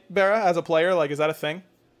thing, Barra, as a player? Like, is that a thing?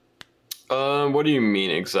 What do you mean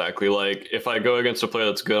exactly? Like, if I go against a player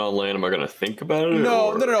that's good on LAN, am I going to think about it?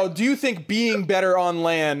 No. Do you think being better on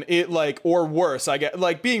LAN, or worse? I get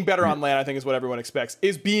like being better on LAN, I think is what everyone expects.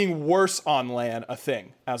 Is being worse on LAN a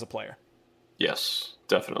thing as a player? Yes,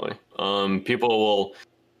 definitely. People will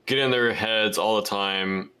get in their heads all the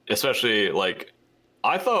time, especially like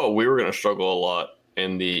I thought we were going to struggle a lot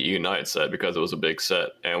in the Unite set because it was a big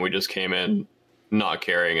set, and we just came in not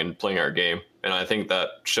caring and playing our game. And I think that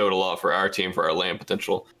showed a lot for our team, for our LAN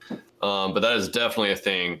potential. But that is definitely a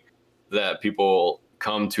thing that people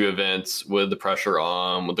come to events with the pressure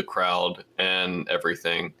on, with the crowd and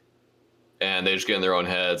everything. And they just get in their own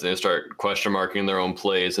heads and they start question marking their own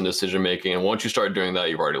plays and decision making. And once you start doing that,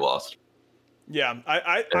 you've already lost. Yeah,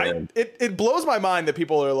 it blows my mind that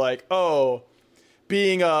people are like, oh,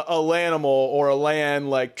 being a LANimal or a LAN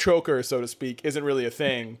like choker, so to speak, isn't really a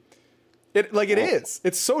thing. It is.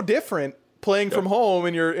 It's so different playing from home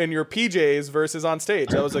in your PJs versus on stage.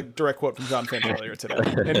 That was a direct quote from John Finch earlier today.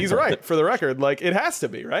 And he's right, for the record. Like, it has to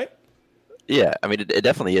be, right? Yeah, I mean, it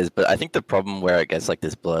definitely is. But I think the problem where it gets like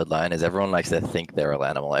this blurred line is everyone likes to think they're a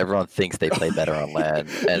LANimal. Everyone thinks they play better on LAN.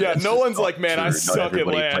 And yeah, no one's like, man, I suck at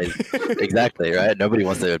LAN. Exactly, right? Nobody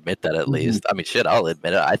wants to admit that at least. I mean, shit, I'll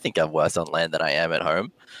admit it. I think I'm worse on LAN than I am at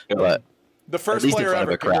home. But the first player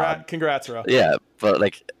ever. Congrats, Ro. Yeah, but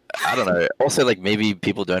like, I don't know. Also, like, maybe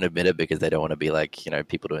people don't admit it because they don't want to be like,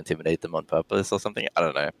 people to intimidate them on purpose or something. I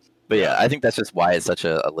don't know. But yeah, I think that's just why it's such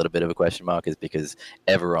a little bit of a question mark, is because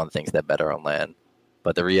everyone thinks they're better on LAN.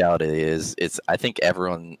 But the reality is, I think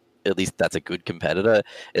everyone, at least that's a good competitor,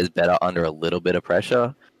 is better under a little bit of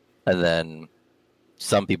pressure. And then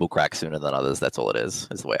some people crack sooner than others. That's all it is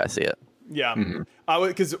the way I see it. Yeah.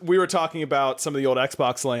 Because we were talking about some of the old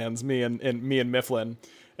Xbox LANs, me and Mifflin.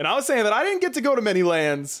 And I was saying that I didn't get to go to many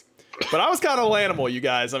LANs, but I was kind of LANimal, you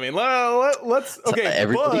guys. I mean, let's okay.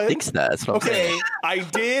 Everybody thinks that. That's what I'm saying. I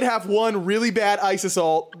did have one really bad ice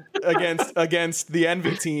assault against the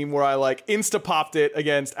Envy team where I like insta popped it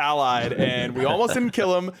against Allied, and we almost didn't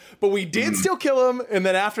kill him, but we did still kill him. And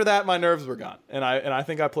then after that, my nerves were gone, and I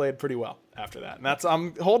think I played pretty well after that. And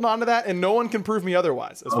I'm holding on to that, and no one can prove me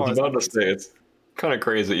otherwise. As far as I'm concerned. It's kind of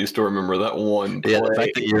crazy that you still remember that one play. Yeah, the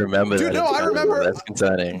fact that you remember that. Dude, no, I remember. That's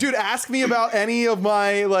concerning. Dude, ask me about any of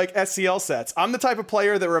my like SCL sets. I'm the type of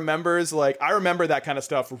player that remembers, like, I remember that kind of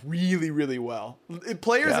stuff really, really well.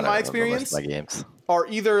 Players in my experience are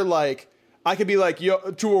either like, I could be like, yo,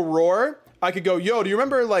 to Aurora, I could go, yo, do you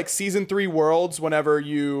remember like season 3 Worlds whenever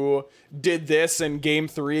you did this in game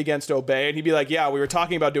 3 against Obey? And he'd be like, yeah, we were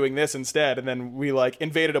talking about doing this instead. And then we like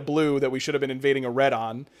invaded a blue that we should have been invading a red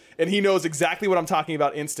on. And he knows exactly what I'm talking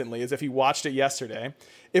about instantly, as if he watched it yesterday.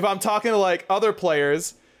 If I'm talking to like other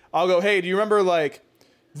players, I'll go, hey, do you remember like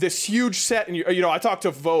this huge set, and you know, I talked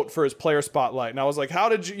to Vote for his player spotlight, and I was like, how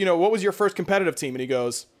did you know, what was your first competitive team? And he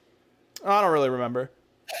goes, I don't really remember.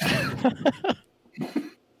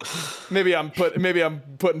 Maybe I'm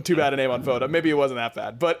putting too bad a name on Vote. Maybe it wasn't that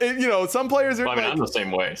bad, but you know, some players are. I mean, I'm the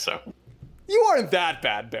same way, so. You aren't that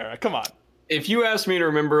bad, Barra. Come on. If you asked me to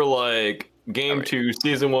remember like Game 2,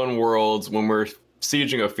 Season 1 Worlds when we're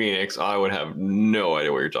sieging a Phoenix, I would have no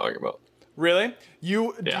idea what you're talking about. Really?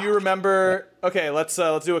 Do you remember? Okay, let's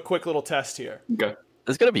do a quick little test here. Okay.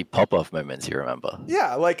 There's gonna be pop-off moments you remember.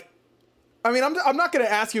 Yeah, like, I mean, I'm not gonna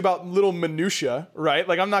ask you about little minutia, right?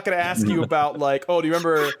 Like, I'm not gonna ask you about like, oh, do you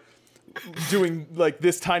remember doing like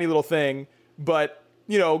this tiny little thing? But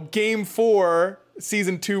you know, Game 4,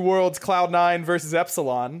 Season 2 Worlds, Cloud9 versus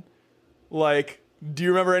Epsilon. Like, do you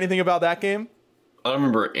remember anything about that game? I don't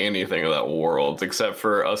remember anything of that Worlds except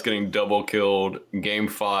for us getting double killed, Game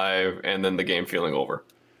 5, and then the game feeling over.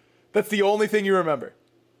 That's the only thing you remember?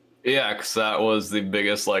 Yeah, because that was the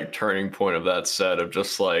biggest like turning point of that set of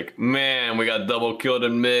just like, man, we got double killed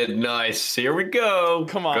in mid. Nice, here we go.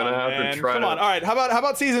 Come on, Gonna have man. to try Come on. All right, how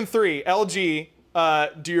about Season 3, LG?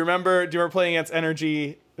 Do you remember playing against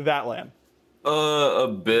Energy that LAN? A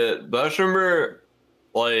bit, but I just remember.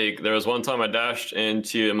 Like, there was one time I dashed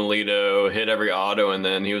into Melito, hit every auto, and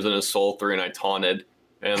then he was in his Soul 3, and I taunted,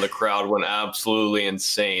 and the crowd went absolutely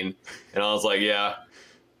insane. And I was like, yeah,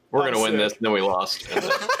 we're going to win this, and then we lost.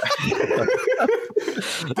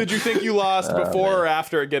 Did you think you lost before or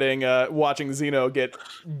after getting watching Xeno get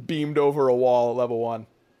beamed over a wall at level 1?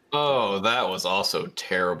 Oh, that was also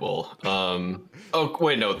terrible. Oh,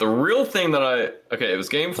 wait, no. The real thing that okay, it was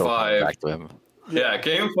Game 5. Back to him. Yeah,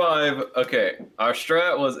 Game 5, okay, our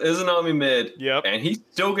strat was Izanami mid, and he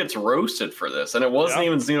still gets roasted for this, and it wasn't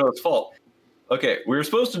even Xeno's fault. Okay, we were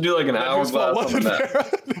supposed to do like an hourglass on the map.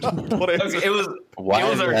 Okay, it was. Why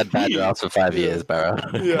have you had bad drafts for 5 years, Barra?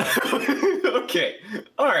 Yeah. Okay,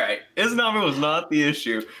 alright, Izanami was not the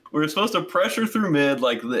issue. We were supposed to pressure through mid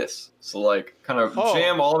like this. So like, kind of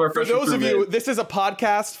jam all of our pressure through mid. For those of you, this is a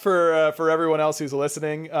podcast for everyone else who's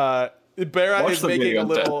listening. Barra is making a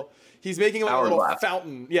little... He's making a little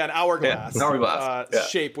fountain. Yeah, an hourglass,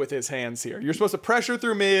 shape with his hands here. You're supposed to pressure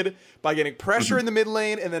through mid by getting pressure in the mid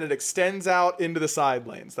lane, and then it extends out into the side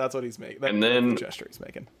lanes. That's what he's making. And then the gesture he's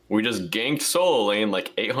making. We just ganked solo lane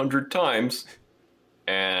like 800 times,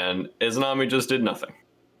 and Izanami just did nothing.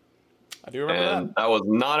 I do remember and that was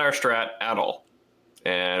not our strat at all.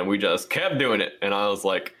 And we just kept doing it. And I was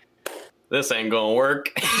like, this ain't going to work.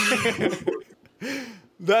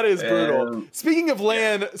 That is brutal. Speaking of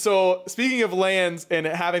LAN, speaking of LANs and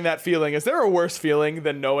having that feeling, is there a worse feeling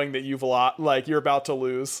than knowing that you're about to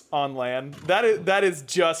lose on LAN? That is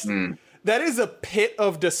just that is a pit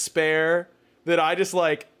of despair that I just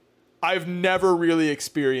like. I've never really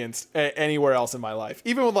experienced anywhere else in my life.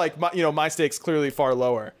 Even with like my stakes clearly far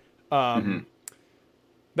lower. That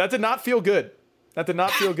did not feel good. That did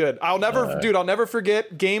not feel good. I'll never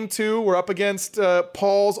forget Game 2. We're up against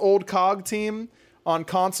Paul's old COG team. On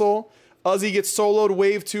console, Uzi gets soloed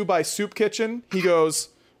wave 2 by Soup Kitchen. He goes,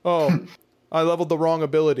 oh, I leveled the wrong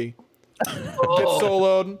ability. Gets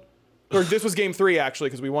soloed. Or this was Game 3, actually,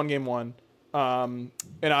 because we won Game 1. And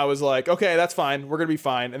I was like, okay, that's fine. We're going to be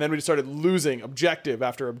fine. And then we just started losing objective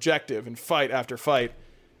after objective and fight after fight.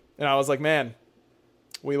 And I was like, man,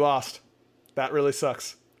 we lost. That really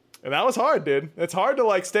sucks. And that was hard, dude. It's hard to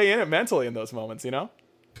like stay in it mentally in those moments, you know?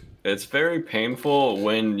 It's very painful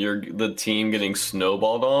when you're the team getting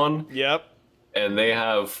snowballed on. Yep. And they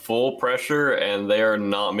have full pressure and they are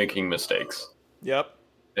not making mistakes. Yep.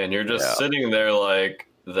 And you're just sitting there like,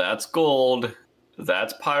 that's gold,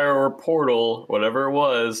 that's pyro or portal, whatever it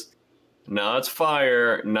was. Now it's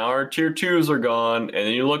fire. Now our tier 2s are gone. And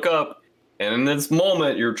then you look up, and in this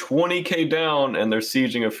moment, you're 20k down and they're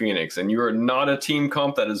sieging a Phoenix. And you are not a team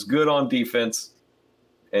comp that is good on defense.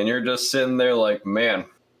 And you're just sitting there like, man,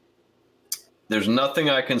 there's nothing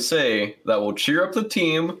I can say that will cheer up the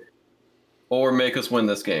team or make us win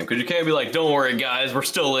this game. Because you can't be like, don't worry, guys, we're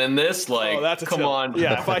still in this. Like, come on.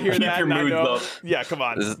 Yeah, if I hear that, your moods up. Yeah, come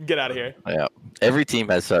on. Get out of here. Yeah. Every team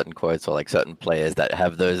has certain quotes or like certain players that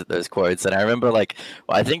have those quotes. And I remember like,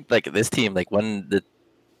 I think like this team, like when the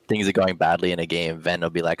things are going badly in a game, Ven will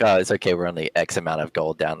be like, oh, it's okay, we're only X amount of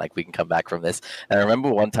gold down, like we can come back from this. And I remember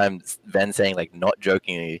one time Ven saying, like, not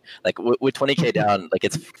jokingly, like we're 20k down, like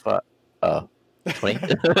it's 20. Wait,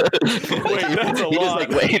 that's a lot. Like,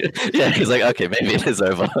 wait. Yeah, he's like, okay, maybe it is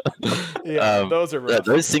over. Yeah, those are rough.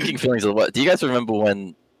 Those sinking feelings are what. Do you guys remember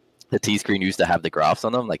when the T screen used to have the graphs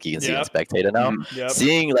on them, like you can see in Spectator now?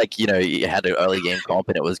 Seeing like, you had an early game comp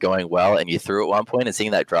and it was going well and you threw at one point and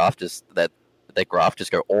seeing that draft just that their graph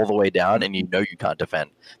just go all the way down, and you know you can't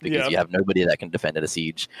defend because you have nobody that can defend at a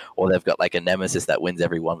siege, or they've got like a nemesis that wins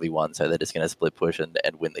every 1v1, so they're just going to split push and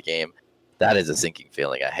win the game. That is a sinking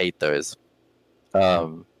feeling. I hate those.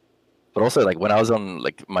 But also, like when I was on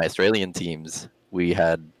like my Australian teams, we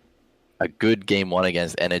had a good game 1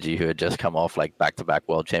 against Energy, who had just come off like back-to-back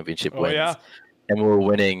World Championship wins, and we were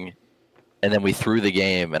winning. And then we threw the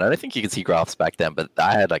game, and I don't think you could see graphs back then, but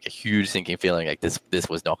I had like a huge sinking feeling like this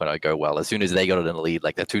was not going to go well. As soon as they got it in the lead,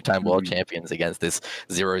 like the 2-time world champions against this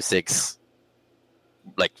 0-6,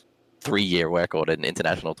 like 3-year record in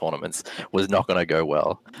international tournaments was not going to go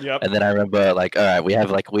well. Yep. And then I remember like, all right, we had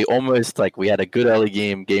a good early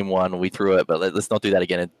game 1, we threw it, but let's not do that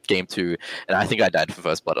again in game 2. And I think I died for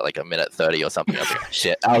first blood at like a minute 30 or something. I was like,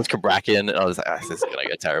 shit, I was Kabrakin, and I was like, this is going to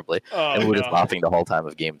go terribly. And we were just laughing the whole time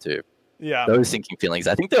of game 2. Yeah. Those sinking feelings.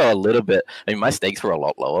 I think they're a little bit, I mean, my stakes were a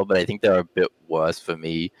lot lower, but I think they're a bit worse for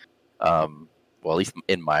me. Well, at least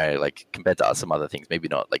in my, like, compared to some other things, maybe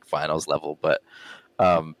not like finals level, but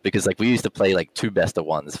because like we used to play like 2 best of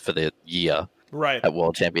 1s for the year at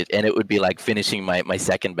World Champions, and it would be like finishing my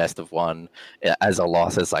second best of 1 as a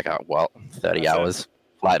loss. It's like, 30 hours.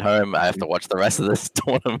 Flight home, I have to watch the rest of this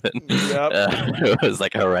tournament. It was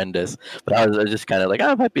like horrendous, but I was just kind of like,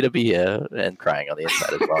 I'm happy to be here and crying on the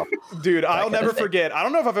inside as well. Dude, I'll never forget. I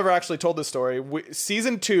don't know if I've ever actually told this story.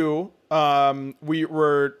 Season 2,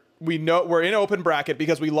 we're in open bracket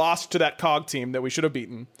because we lost to that COG team that we should have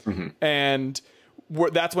beaten, and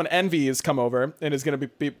that's when Envy has come over and is going to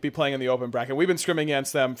be playing in the open bracket. We've been scrimming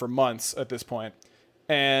against them for months at this point,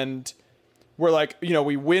 and we're like,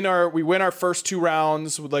 we win our first 2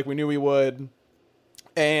 rounds like we knew we would.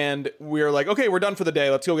 And we're like, okay, we're done for the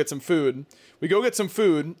day. Let's go get some food. We go get some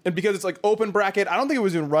food. And because it's like open bracket, I don't think it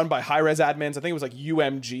was even run by high-res admins. I think it was like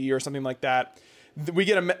UMG or something like that. We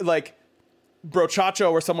get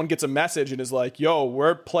Brochacho or someone gets a message and is like, yo,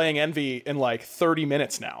 we're playing Envy in like 30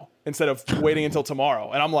 minutes now instead of waiting until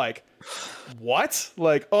tomorrow. And I'm like, what?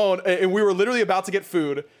 Like, and we were literally about to get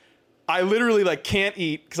food. I literally like can't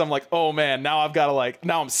eat because I'm like, oh man, now I've got to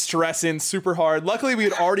now I'm stressing super hard. Luckily, we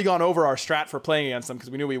had already gone over our strat for playing against them because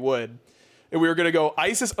we knew we would. And we were going to go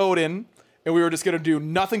Isis Odin, and we were just going to do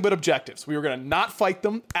nothing but objectives. We were going to not fight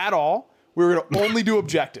them at all. We were going to only do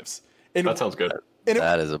objectives. And that sounds good.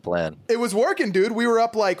 That is a plan. It was working, dude. We were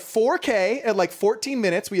up like 4K at like 14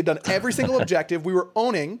 minutes. We had done every single objective. We were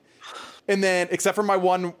owning. And then, except for my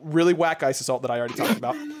one really whack Isis ult that I already talked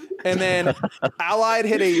about. And then Allied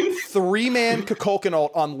hit a 3-man Kukulkan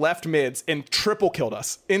ult on left mids and triple killed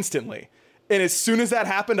us instantly. And as soon as that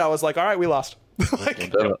happened, I was like, all right, we lost.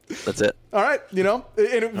 That's it. All right,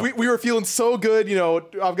 and we were feeling so good.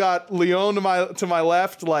 I've got Leon to my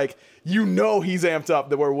left. Like, he's amped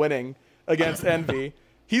up that we're winning against Envy.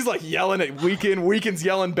 He's like yelling at Weekend. Weekend's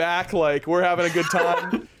yelling back. Like, we're having a good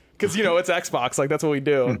time. Because, it's Xbox. Like, that's what we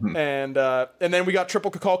do. And then we got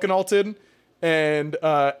triple Kukulkan ulted. And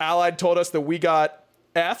Allied told us that we got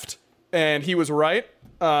effed. And he was right.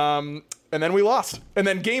 And then we lost. And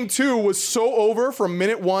then game 2 was so over from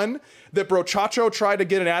minute 1 that Brochacho tried to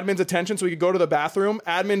get an admin's attention so he could go to the bathroom.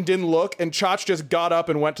 Admin didn't look. And Chach just got up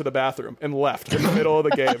and went to the bathroom and left in the middle of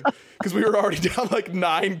the game. Because we were already down like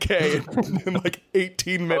 9K in like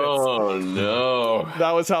 18 minutes. Oh, no.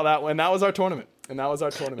 That was how that went. That was our tournament. And that was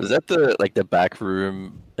our tournament. Was that the back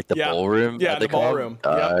room, like the ballroom? Yeah, the ballroom.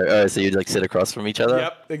 So you'd like sit across from each other?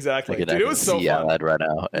 Yep, exactly. Dude, it was so fun. Allied right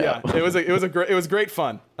now. Yeah, it was great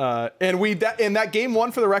fun. And that game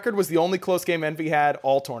 1 for the record was the only close game Envy had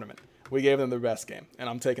all tournament. We gave them their best game, and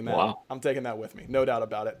I'm taking that. Wow. I'm taking that with me, no doubt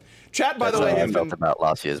about it. Chat, by That's the way, how I felt about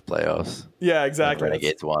last year's playoffs. Yeah, exactly.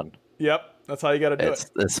 Renegades won. Yep. That's how you got to do it.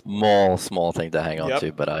 It's a small thing to hang on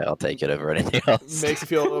to, but I'll take it over anything else. Makes you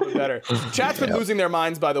feel a little bit better. Chat's been losing their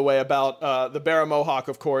minds, by the way, about the Barra Mohawk,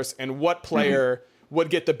 of course, and what player would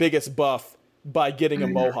get the biggest buff by getting a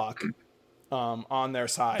Mohawk on their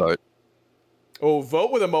side. Vote. Oh,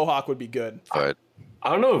 Vote with a Mohawk would be good. Vote. I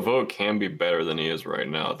don't know if Vote can be better than he is right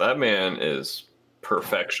now. That man is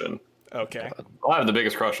perfection. Okay. I have the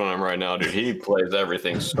biggest crush on him right now, dude. He plays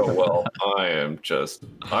everything so well.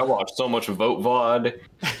 I watch so much Vote VOD.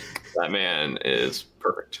 That man is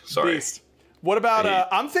perfect. Sorry. Beast. What about,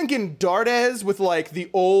 I'm thinking Dardes with like the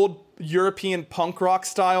old European punk rock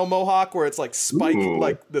style Mohawk where it's like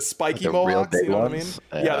like the spiky like Mohawks, you know ones?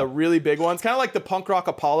 what I mean? Yeah, the really big ones. Kind of like the punk rock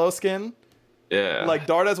Apollo skin. Yeah. Like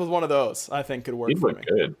Dardes was one of those, I think could work for me.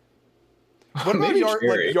 Good. What about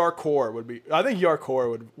Yarkor would be? I think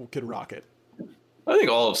Yarkor could rock it. I think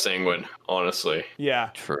all of Sanguine, honestly. Yeah.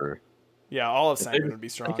 True. Yeah, all of Sanguine would be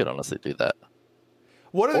strong. I could honestly do that.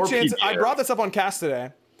 What are the chances? PGA. I brought this up on cast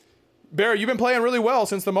today. Bear, you've been playing really well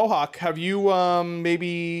since the Mohawk. Have you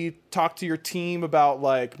maybe talked to your team about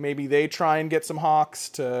like maybe they try and get some Hawks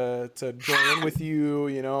to join in with you,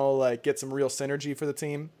 you know, like get some real synergy for the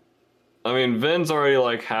team? I mean, Vin's already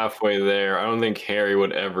like halfway there. I don't think Harry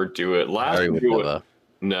would ever do it. Last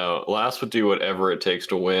would do whatever it takes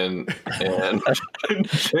to win. And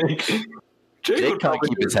Jake can't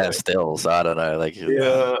keep his head still, so I don't know. Like,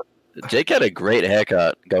 yeah. Jake had a great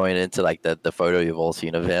haircut going into like the photo you've all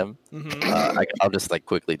seen of him. I'll just like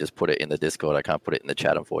quickly just put it in the Discord. I can't put it in the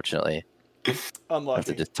chat, unfortunately. Unlucky. I have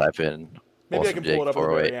to just type in. Maybe I can pull it up at the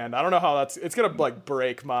very 408. end. I don't know how it's gonna like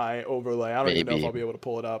break my overlay. I don't even know if I'll be able to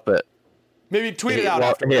pull it up. But maybe tweet it out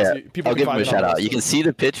afterwards. Yeah, People I'll can give him find a it shout on out. the You can see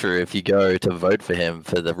the picture if you go to vote for him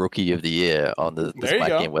for the Rookie of the Year on the Smack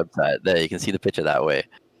Game website. There, you can see the picture that way.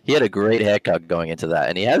 He had a great haircut going into that,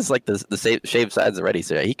 and he has like the shaved sides already,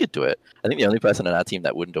 so he could do it. I think the only person on our team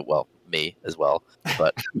that wouldn't do it, well, me as well,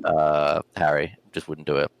 but Harry just wouldn't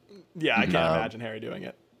do it. Yeah, I can't imagine Harry doing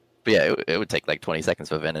it. But yeah, it would take like 20 seconds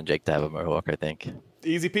for Vin and Jake to have a Mohawk, I think.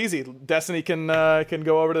 Easy peasy. Destiny can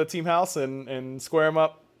go over to the team house and square him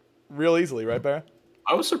up real easily, right, Barra?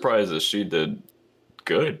 I was surprised that she did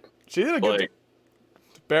good. She did a good.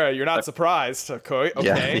 Barra, you're not surprised, okay?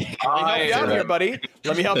 Yeah. Let me help you out here, buddy.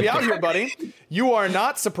 Let me help you out here, buddy. You are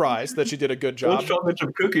not surprised that she did a good job. Those chocolate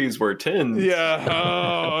chip cookies were 10. Yeah.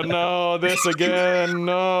 Oh no, this again.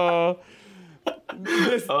 No.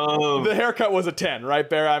 The haircut was a 10, right,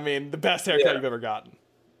 Bear? I mean, the best haircut you've ever gotten.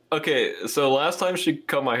 Okay, so last time she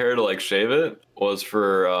cut my hair to like shave it was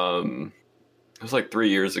for it was like 3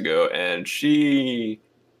 years ago, and she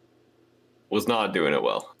was not doing it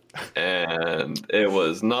well, and it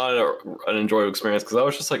was not an enjoyable experience because I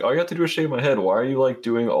was just like, all you have to do is shave my head. Why are you like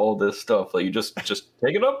doing all this stuff? Like you just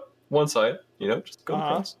take it up one side, you know, just go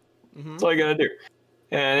across. That's all you gotta do.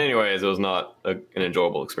 And anyways, it was not an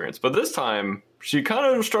enjoyable experience. But this time, she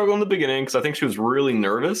kind of struggled in the beginning because I think she was really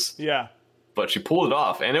nervous. Yeah. But she pulled it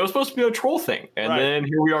off, and it was supposed to be a troll thing. And then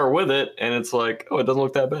here we are with it, and it's like, oh, it doesn't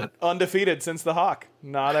look that bad. Undefeated since the Hawk.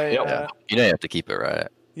 Not a... You know you have to keep it, right?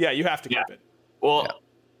 Yeah, you have to keep it. Well,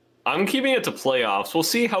 I'm keeping it to playoffs. We'll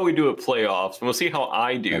see how we do at playoffs, and we'll see how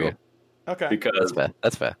I do. Okay. Because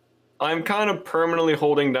That's fair. I'm kind of permanently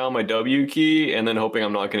holding down my W key and then hoping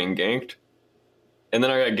I'm not getting ganked. And then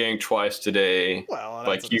I got ganked twice today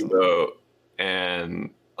by Cubo. And,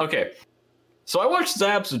 okay. So I watched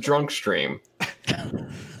Zap's drunk stream.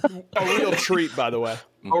 A real treat, by the way.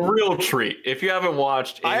 A real treat. If you haven't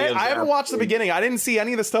watched I haven't watched the beginning. I didn't see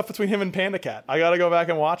any of the stuff between him and Panda Cat. I got to go back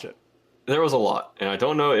and watch it. There was a lot. And I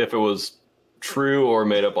don't know if it was true or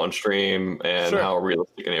made up on stream and how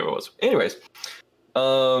realistic any of it was. Anyways.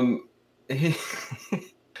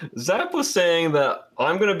 Zap was saying that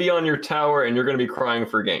I'm going to be on your tower and you're going to be crying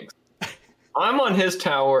for ganks. I'm on his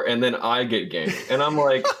tower and then I get ganked. And I'm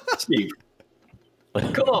like, Steve,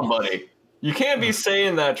 come on, buddy. You can't be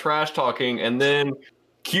saying that trash talking and then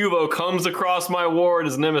Cubo comes across my ward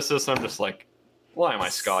as Nemesis. And I'm just like, why am I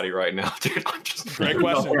Scotty right now, dude? I'm just great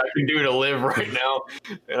question. What I can do to live right now,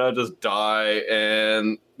 and I just die.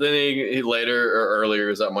 And then he later or earlier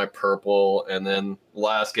was at my purple, and then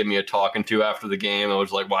last gave me a talking to after the game. I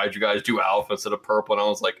was like, "Why did you guys do alpha instead of purple?" And I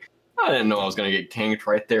was like, "I didn't know I was gonna get ganked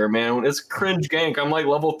right there, man. It's cringe gank. I'm like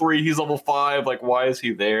level 3, he's level 5. Like, why is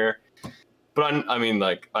he there?" But I mean,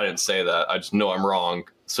 like, I didn't say that. I just know I'm wrong.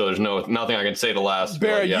 So there's nothing I can say to last.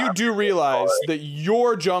 Barra, you do realize that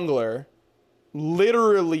your jungler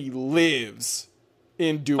literally lives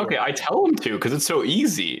in duo. Okay, I tell him to because it's so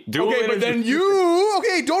easy. Okay, but then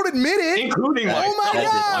don't admit it. Including my God. That did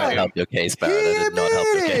not help your case, Barra. That did not help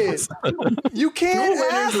your case. You can't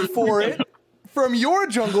ask for it from your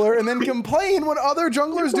jungler and then complain when other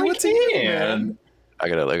junglers do it to you, man. I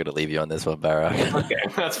gotta leave you on this one, Barra. Okay,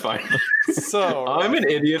 that's fine. So I'm an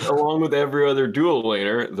idiot along with every other dual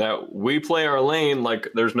laner that we play our lane like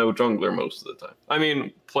there's no jungler most of the time. I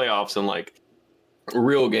mean, playoffs and like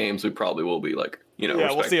real games, we probably will be like, you know.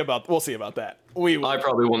 Yeah, we'll see about that. I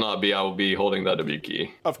probably will not be. I will be holding that W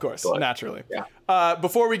key. Of course, but, naturally. Yeah.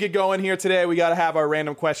 Before we get going here today, we got to have our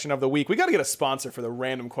random question of the week. We got to get a sponsor for the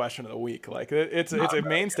random question of the week. Like it's a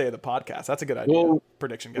mainstay of the podcast. That's a good idea. Well,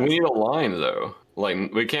 prediction, guys. We need a line though.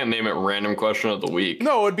 Like we can't name it random question of the week.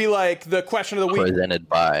 No, it'd be like the question of the week presented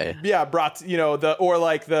by. Yeah, brought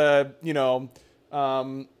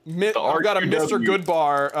I've got a Mr.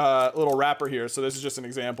 Goodbar little wrapper here, so this is just an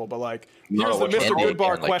example. But like, here's the Mr.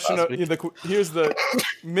 Goodbar question. Here's the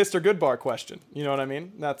Mr. Goodbar question. You know what I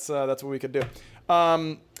mean? That's what we could do.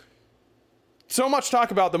 So much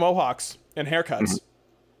talk about the Mohawks and haircuts.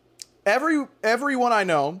 Everyone I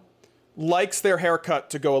know likes their haircut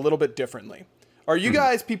to go a little bit differently. Are you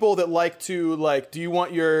guys people that like to, like, do you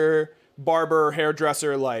want your barber or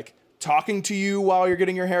hairdresser, like, talking to you while you're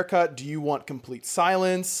getting your haircut? Do you want complete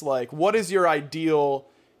silence? Like, what is your ideal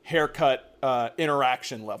haircut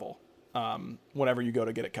interaction level whenever you go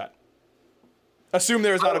to get it cut? Assume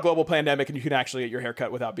there is not a global pandemic and you can actually get your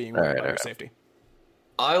haircut without being worried about your safety.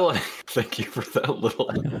 Thank you for that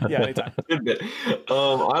little yeah, anytime. tidbit.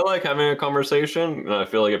 I like having a conversation, and I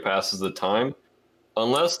feel like it passes the time.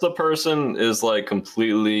 Unless the person is like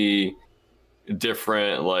completely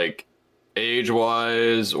different, like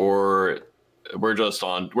age-wise, or we're just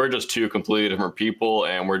two completely different people,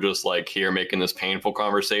 and we're just like here making this painful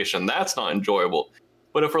conversation. That's not enjoyable.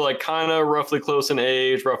 But if we're like kind of roughly close in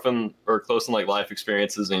age, or close in like life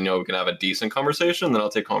experiences, and we can have a decent conversation, then I'll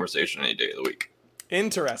take conversation any day of the week.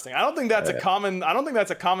 Interesting. I don't think that's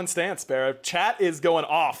a common stance, Barra. Chat is going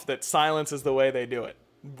off that silence is the way they do it.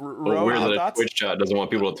 Well, weird that Twitch chat doesn't want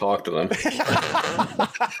people to talk to them.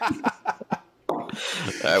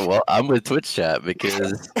 Well, I'm with Twitch chat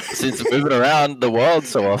because since moving around the world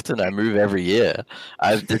so often, I move every year.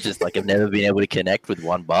 I've never been able to connect with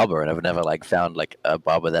one barber, and I've never like found like a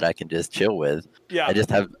barber that I can just chill with. Yeah. I just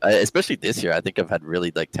have, especially this year, I think I've had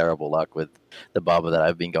really like terrible luck with the barber that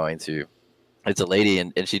I've been going to. It's a lady,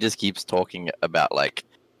 and she just keeps talking about like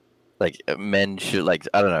men should, like,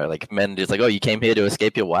 I don't know, like men just like, oh, you came here to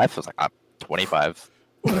escape your wife? I was like, I'm 25.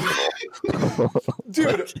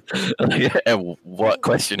 Dude. And what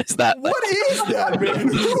question is that? What is that,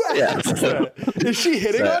 man? Who asks that? Is she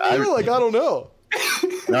hitting on you? Like, I don't know.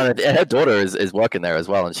 No, her daughter is working there as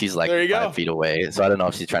well, and she's like 5 feet away. So I don't know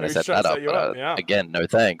if she's trying to set that up. But again, no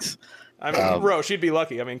thanks. I mean, bro, she'd be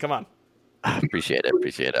lucky. I mean, come on. I appreciate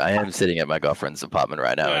it. I am sitting at my girlfriend's apartment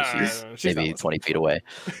right now, and she's maybe 20 feet away.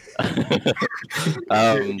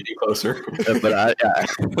 Getting closer. But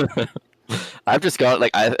I've just got like,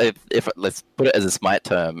 if let's put it as a Smite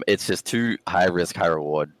term, it's just too high risk, high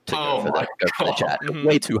reward to go for the chat. Mm-hmm.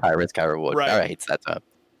 Way too high risk, high reward. Right. Barra hates that term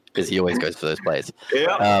because he always goes for those plays.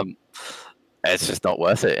 Yeah. It's just not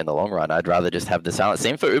worth it in the long run. I'd rather just have the silence.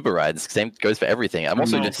 Same for Uber rides. Same goes for everything. I'm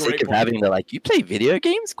also just sick of having the like, you play video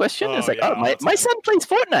games question. It's like, my son plays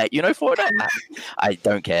Fortnite. You know Fortnite? I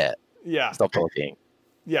don't care. Yeah. Stop talking.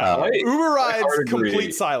 Yeah. Uber rides,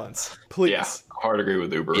 complete silence, please. Yeah, hard agree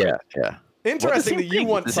with Uber. Yeah. Interesting that you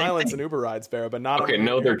want silence in Uber rides, Barra, but not. Okay,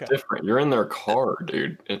 no, they're different. You're in their car,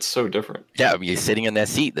 dude. It's so different. Yeah, I mean, you're sitting in their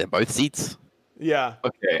seat. They're both seats. Yeah.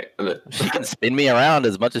 Okay. She can spin me around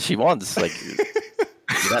as much as she wants. Like, do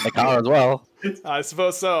that in the car as well. I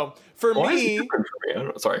suppose so. For me,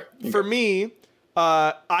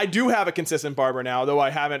 I do have a consistent barber now, though I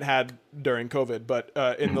haven't had during COVID. But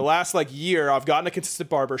in the last year, I've gotten a consistent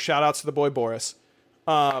barber. Shout outs to the boy Boris.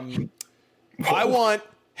 I want.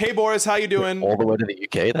 Hey Boris, how you doing? All the way to the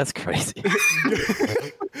UK? That's crazy.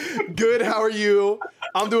 Good. How are you?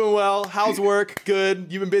 I'm doing well. How's work? Good.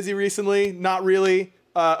 You've been busy recently? Not really.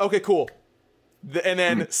 Okay, cool. And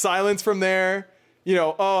then silence from there.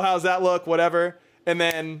 Oh, how's that look? Whatever. And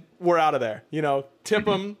then we're out of there. Tip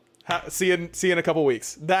them. See you in a couple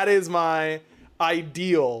weeks. That is my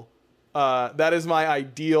ideal.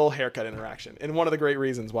 Haircut interaction, and one of the great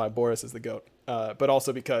reasons why Boris is the GOAT. But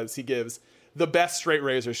also because he gives the best straight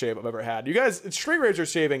razor shave I've ever had. You guys, straight razor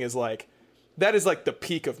shaving is that is the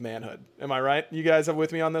peak of manhood. Am I right? You guys are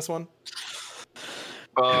with me on this one?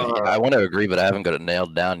 I want to agree, but I haven't got it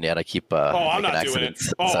nailed down yet. I keep I'm not doing it.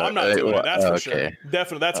 I'm not doing it. That's for sure.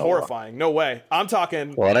 Definitely. That's horrifying. No way. I'm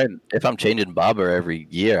talking. Well, if I'm changing barber every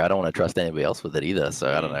year, I don't want to trust anybody else with it either.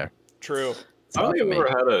 So I don't know. True. I don't think I've ever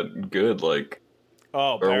had a good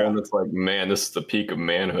or one that's man, this is the peak of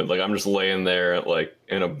manhood. I'm just laying there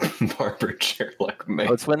in a barber chair, man.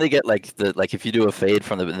 Oh, it's when they get if you do a fade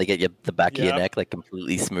from they get the back of your neck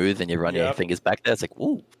completely smooth, and you run your fingers back there. It's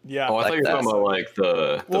ooh. Yeah. Oh, I thought you were talking about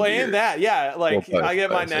the well, beard. and that, yeah. I get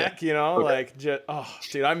my neck, okay.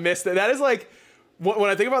 Dude, I missed it. That is when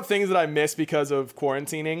I think about things that I miss because of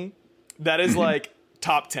quarantining, that is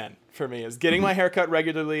top 10 for me, is getting my hair cut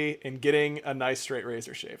regularly and getting a nice straight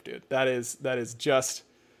razor shave, dude. That is just,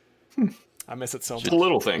 I miss it so much. Just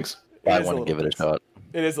little things. I want to give it a shot.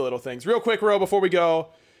 It is the little things. Real quick, Ro, before we go,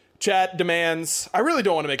 chat demands, I really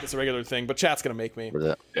don't want to make this a regular thing, but chat's going to make me.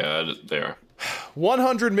 Yeah, they are.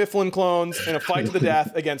 100 Mifflin clones in a fight to the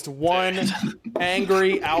death against one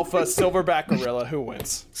angry alpha silverback gorilla. Who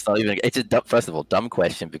wins? It's not even. It's first of all, dumb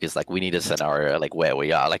question, because we need a scenario where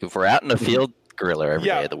we are. If we're out in the field, gorilla every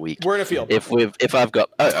day of the week. We're in a field. If I've got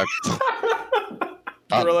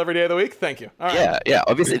gorilla every day of the week. Thank you. All right. Yeah.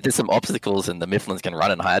 Obviously, if there's some obstacles and the Mifflins can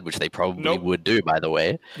run and hide, which they probably would do, by the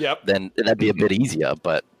way. Yep. Then that'd be a bit easier.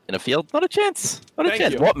 But in a field? Not a chance. Not a Thank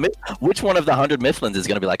chance. you. Which one of the 100 Mifflins is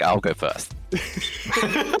going to be like, I'll go first?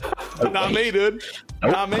 Not me, dude.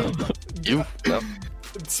 Nope. Not me. You? No.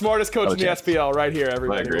 Smartest coach in the SPL right here,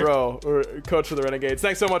 everybody. agree. Ro, coach for the Renegades.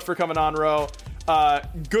 Thanks so much for coming on, Ro.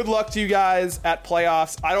 Good luck to you guys at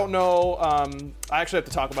playoffs. I don't know. I actually have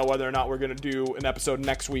to talk about whether or not we're going to do an episode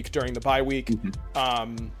next week during the bye week.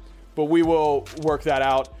 But we will work that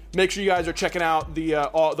out. Make sure you guys are checking out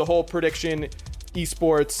the whole prediction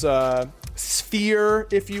esports sphere,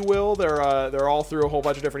 if you will. They're all through a whole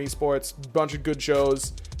bunch of different esports, bunch of good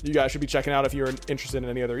shows you guys should be checking out if you're interested in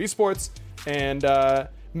any other esports. And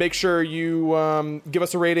make sure you give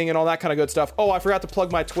us a rating and all that kind of good stuff. Oh, I forgot to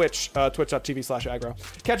plug my Twitch,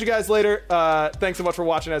 twitch.tv/aggro. Catch you guys later. Thanks so much for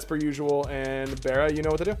watching as per usual. And Barra, you know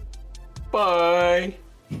what to do. Bye.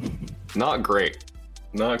 Not great.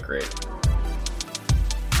 Not great.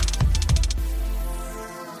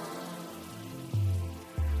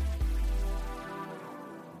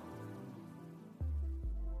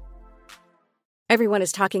 Everyone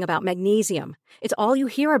is talking about magnesium. It's all you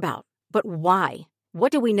hear about. But why?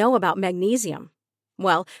 What do we know about magnesium?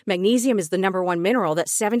 Well, magnesium is the number one mineral that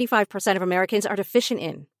 75% of Americans are deficient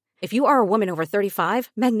in. If you are a woman over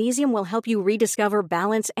 35, magnesium will help you rediscover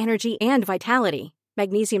balance, energy, and vitality.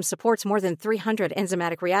 Magnesium supports more than 300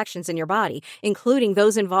 enzymatic reactions in your body, including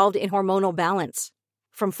those involved in hormonal balance.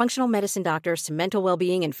 From functional medicine doctors to mental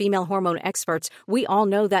well-being and female hormone experts, we all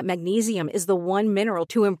know that magnesium is the one mineral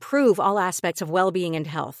to improve all aspects of well-being and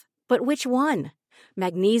health. But which one?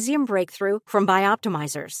 Magnesium Breakthrough from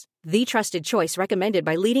Bioptimizers, the trusted choice recommended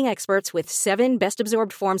by leading experts with 7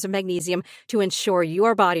 best-absorbed forms of magnesium to ensure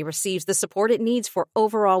your body receives the support it needs for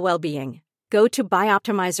overall well-being. Go to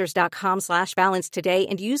bioptimizers.com/balance today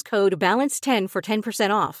and use code BALANCE10 for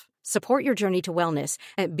 10% off. Support your journey to wellness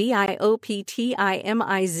at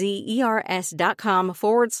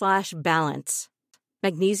bioptimizers.com/balance.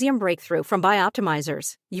 Magnesium Breakthrough from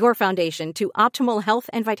Bioptimizers, your foundation to optimal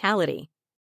health and vitality.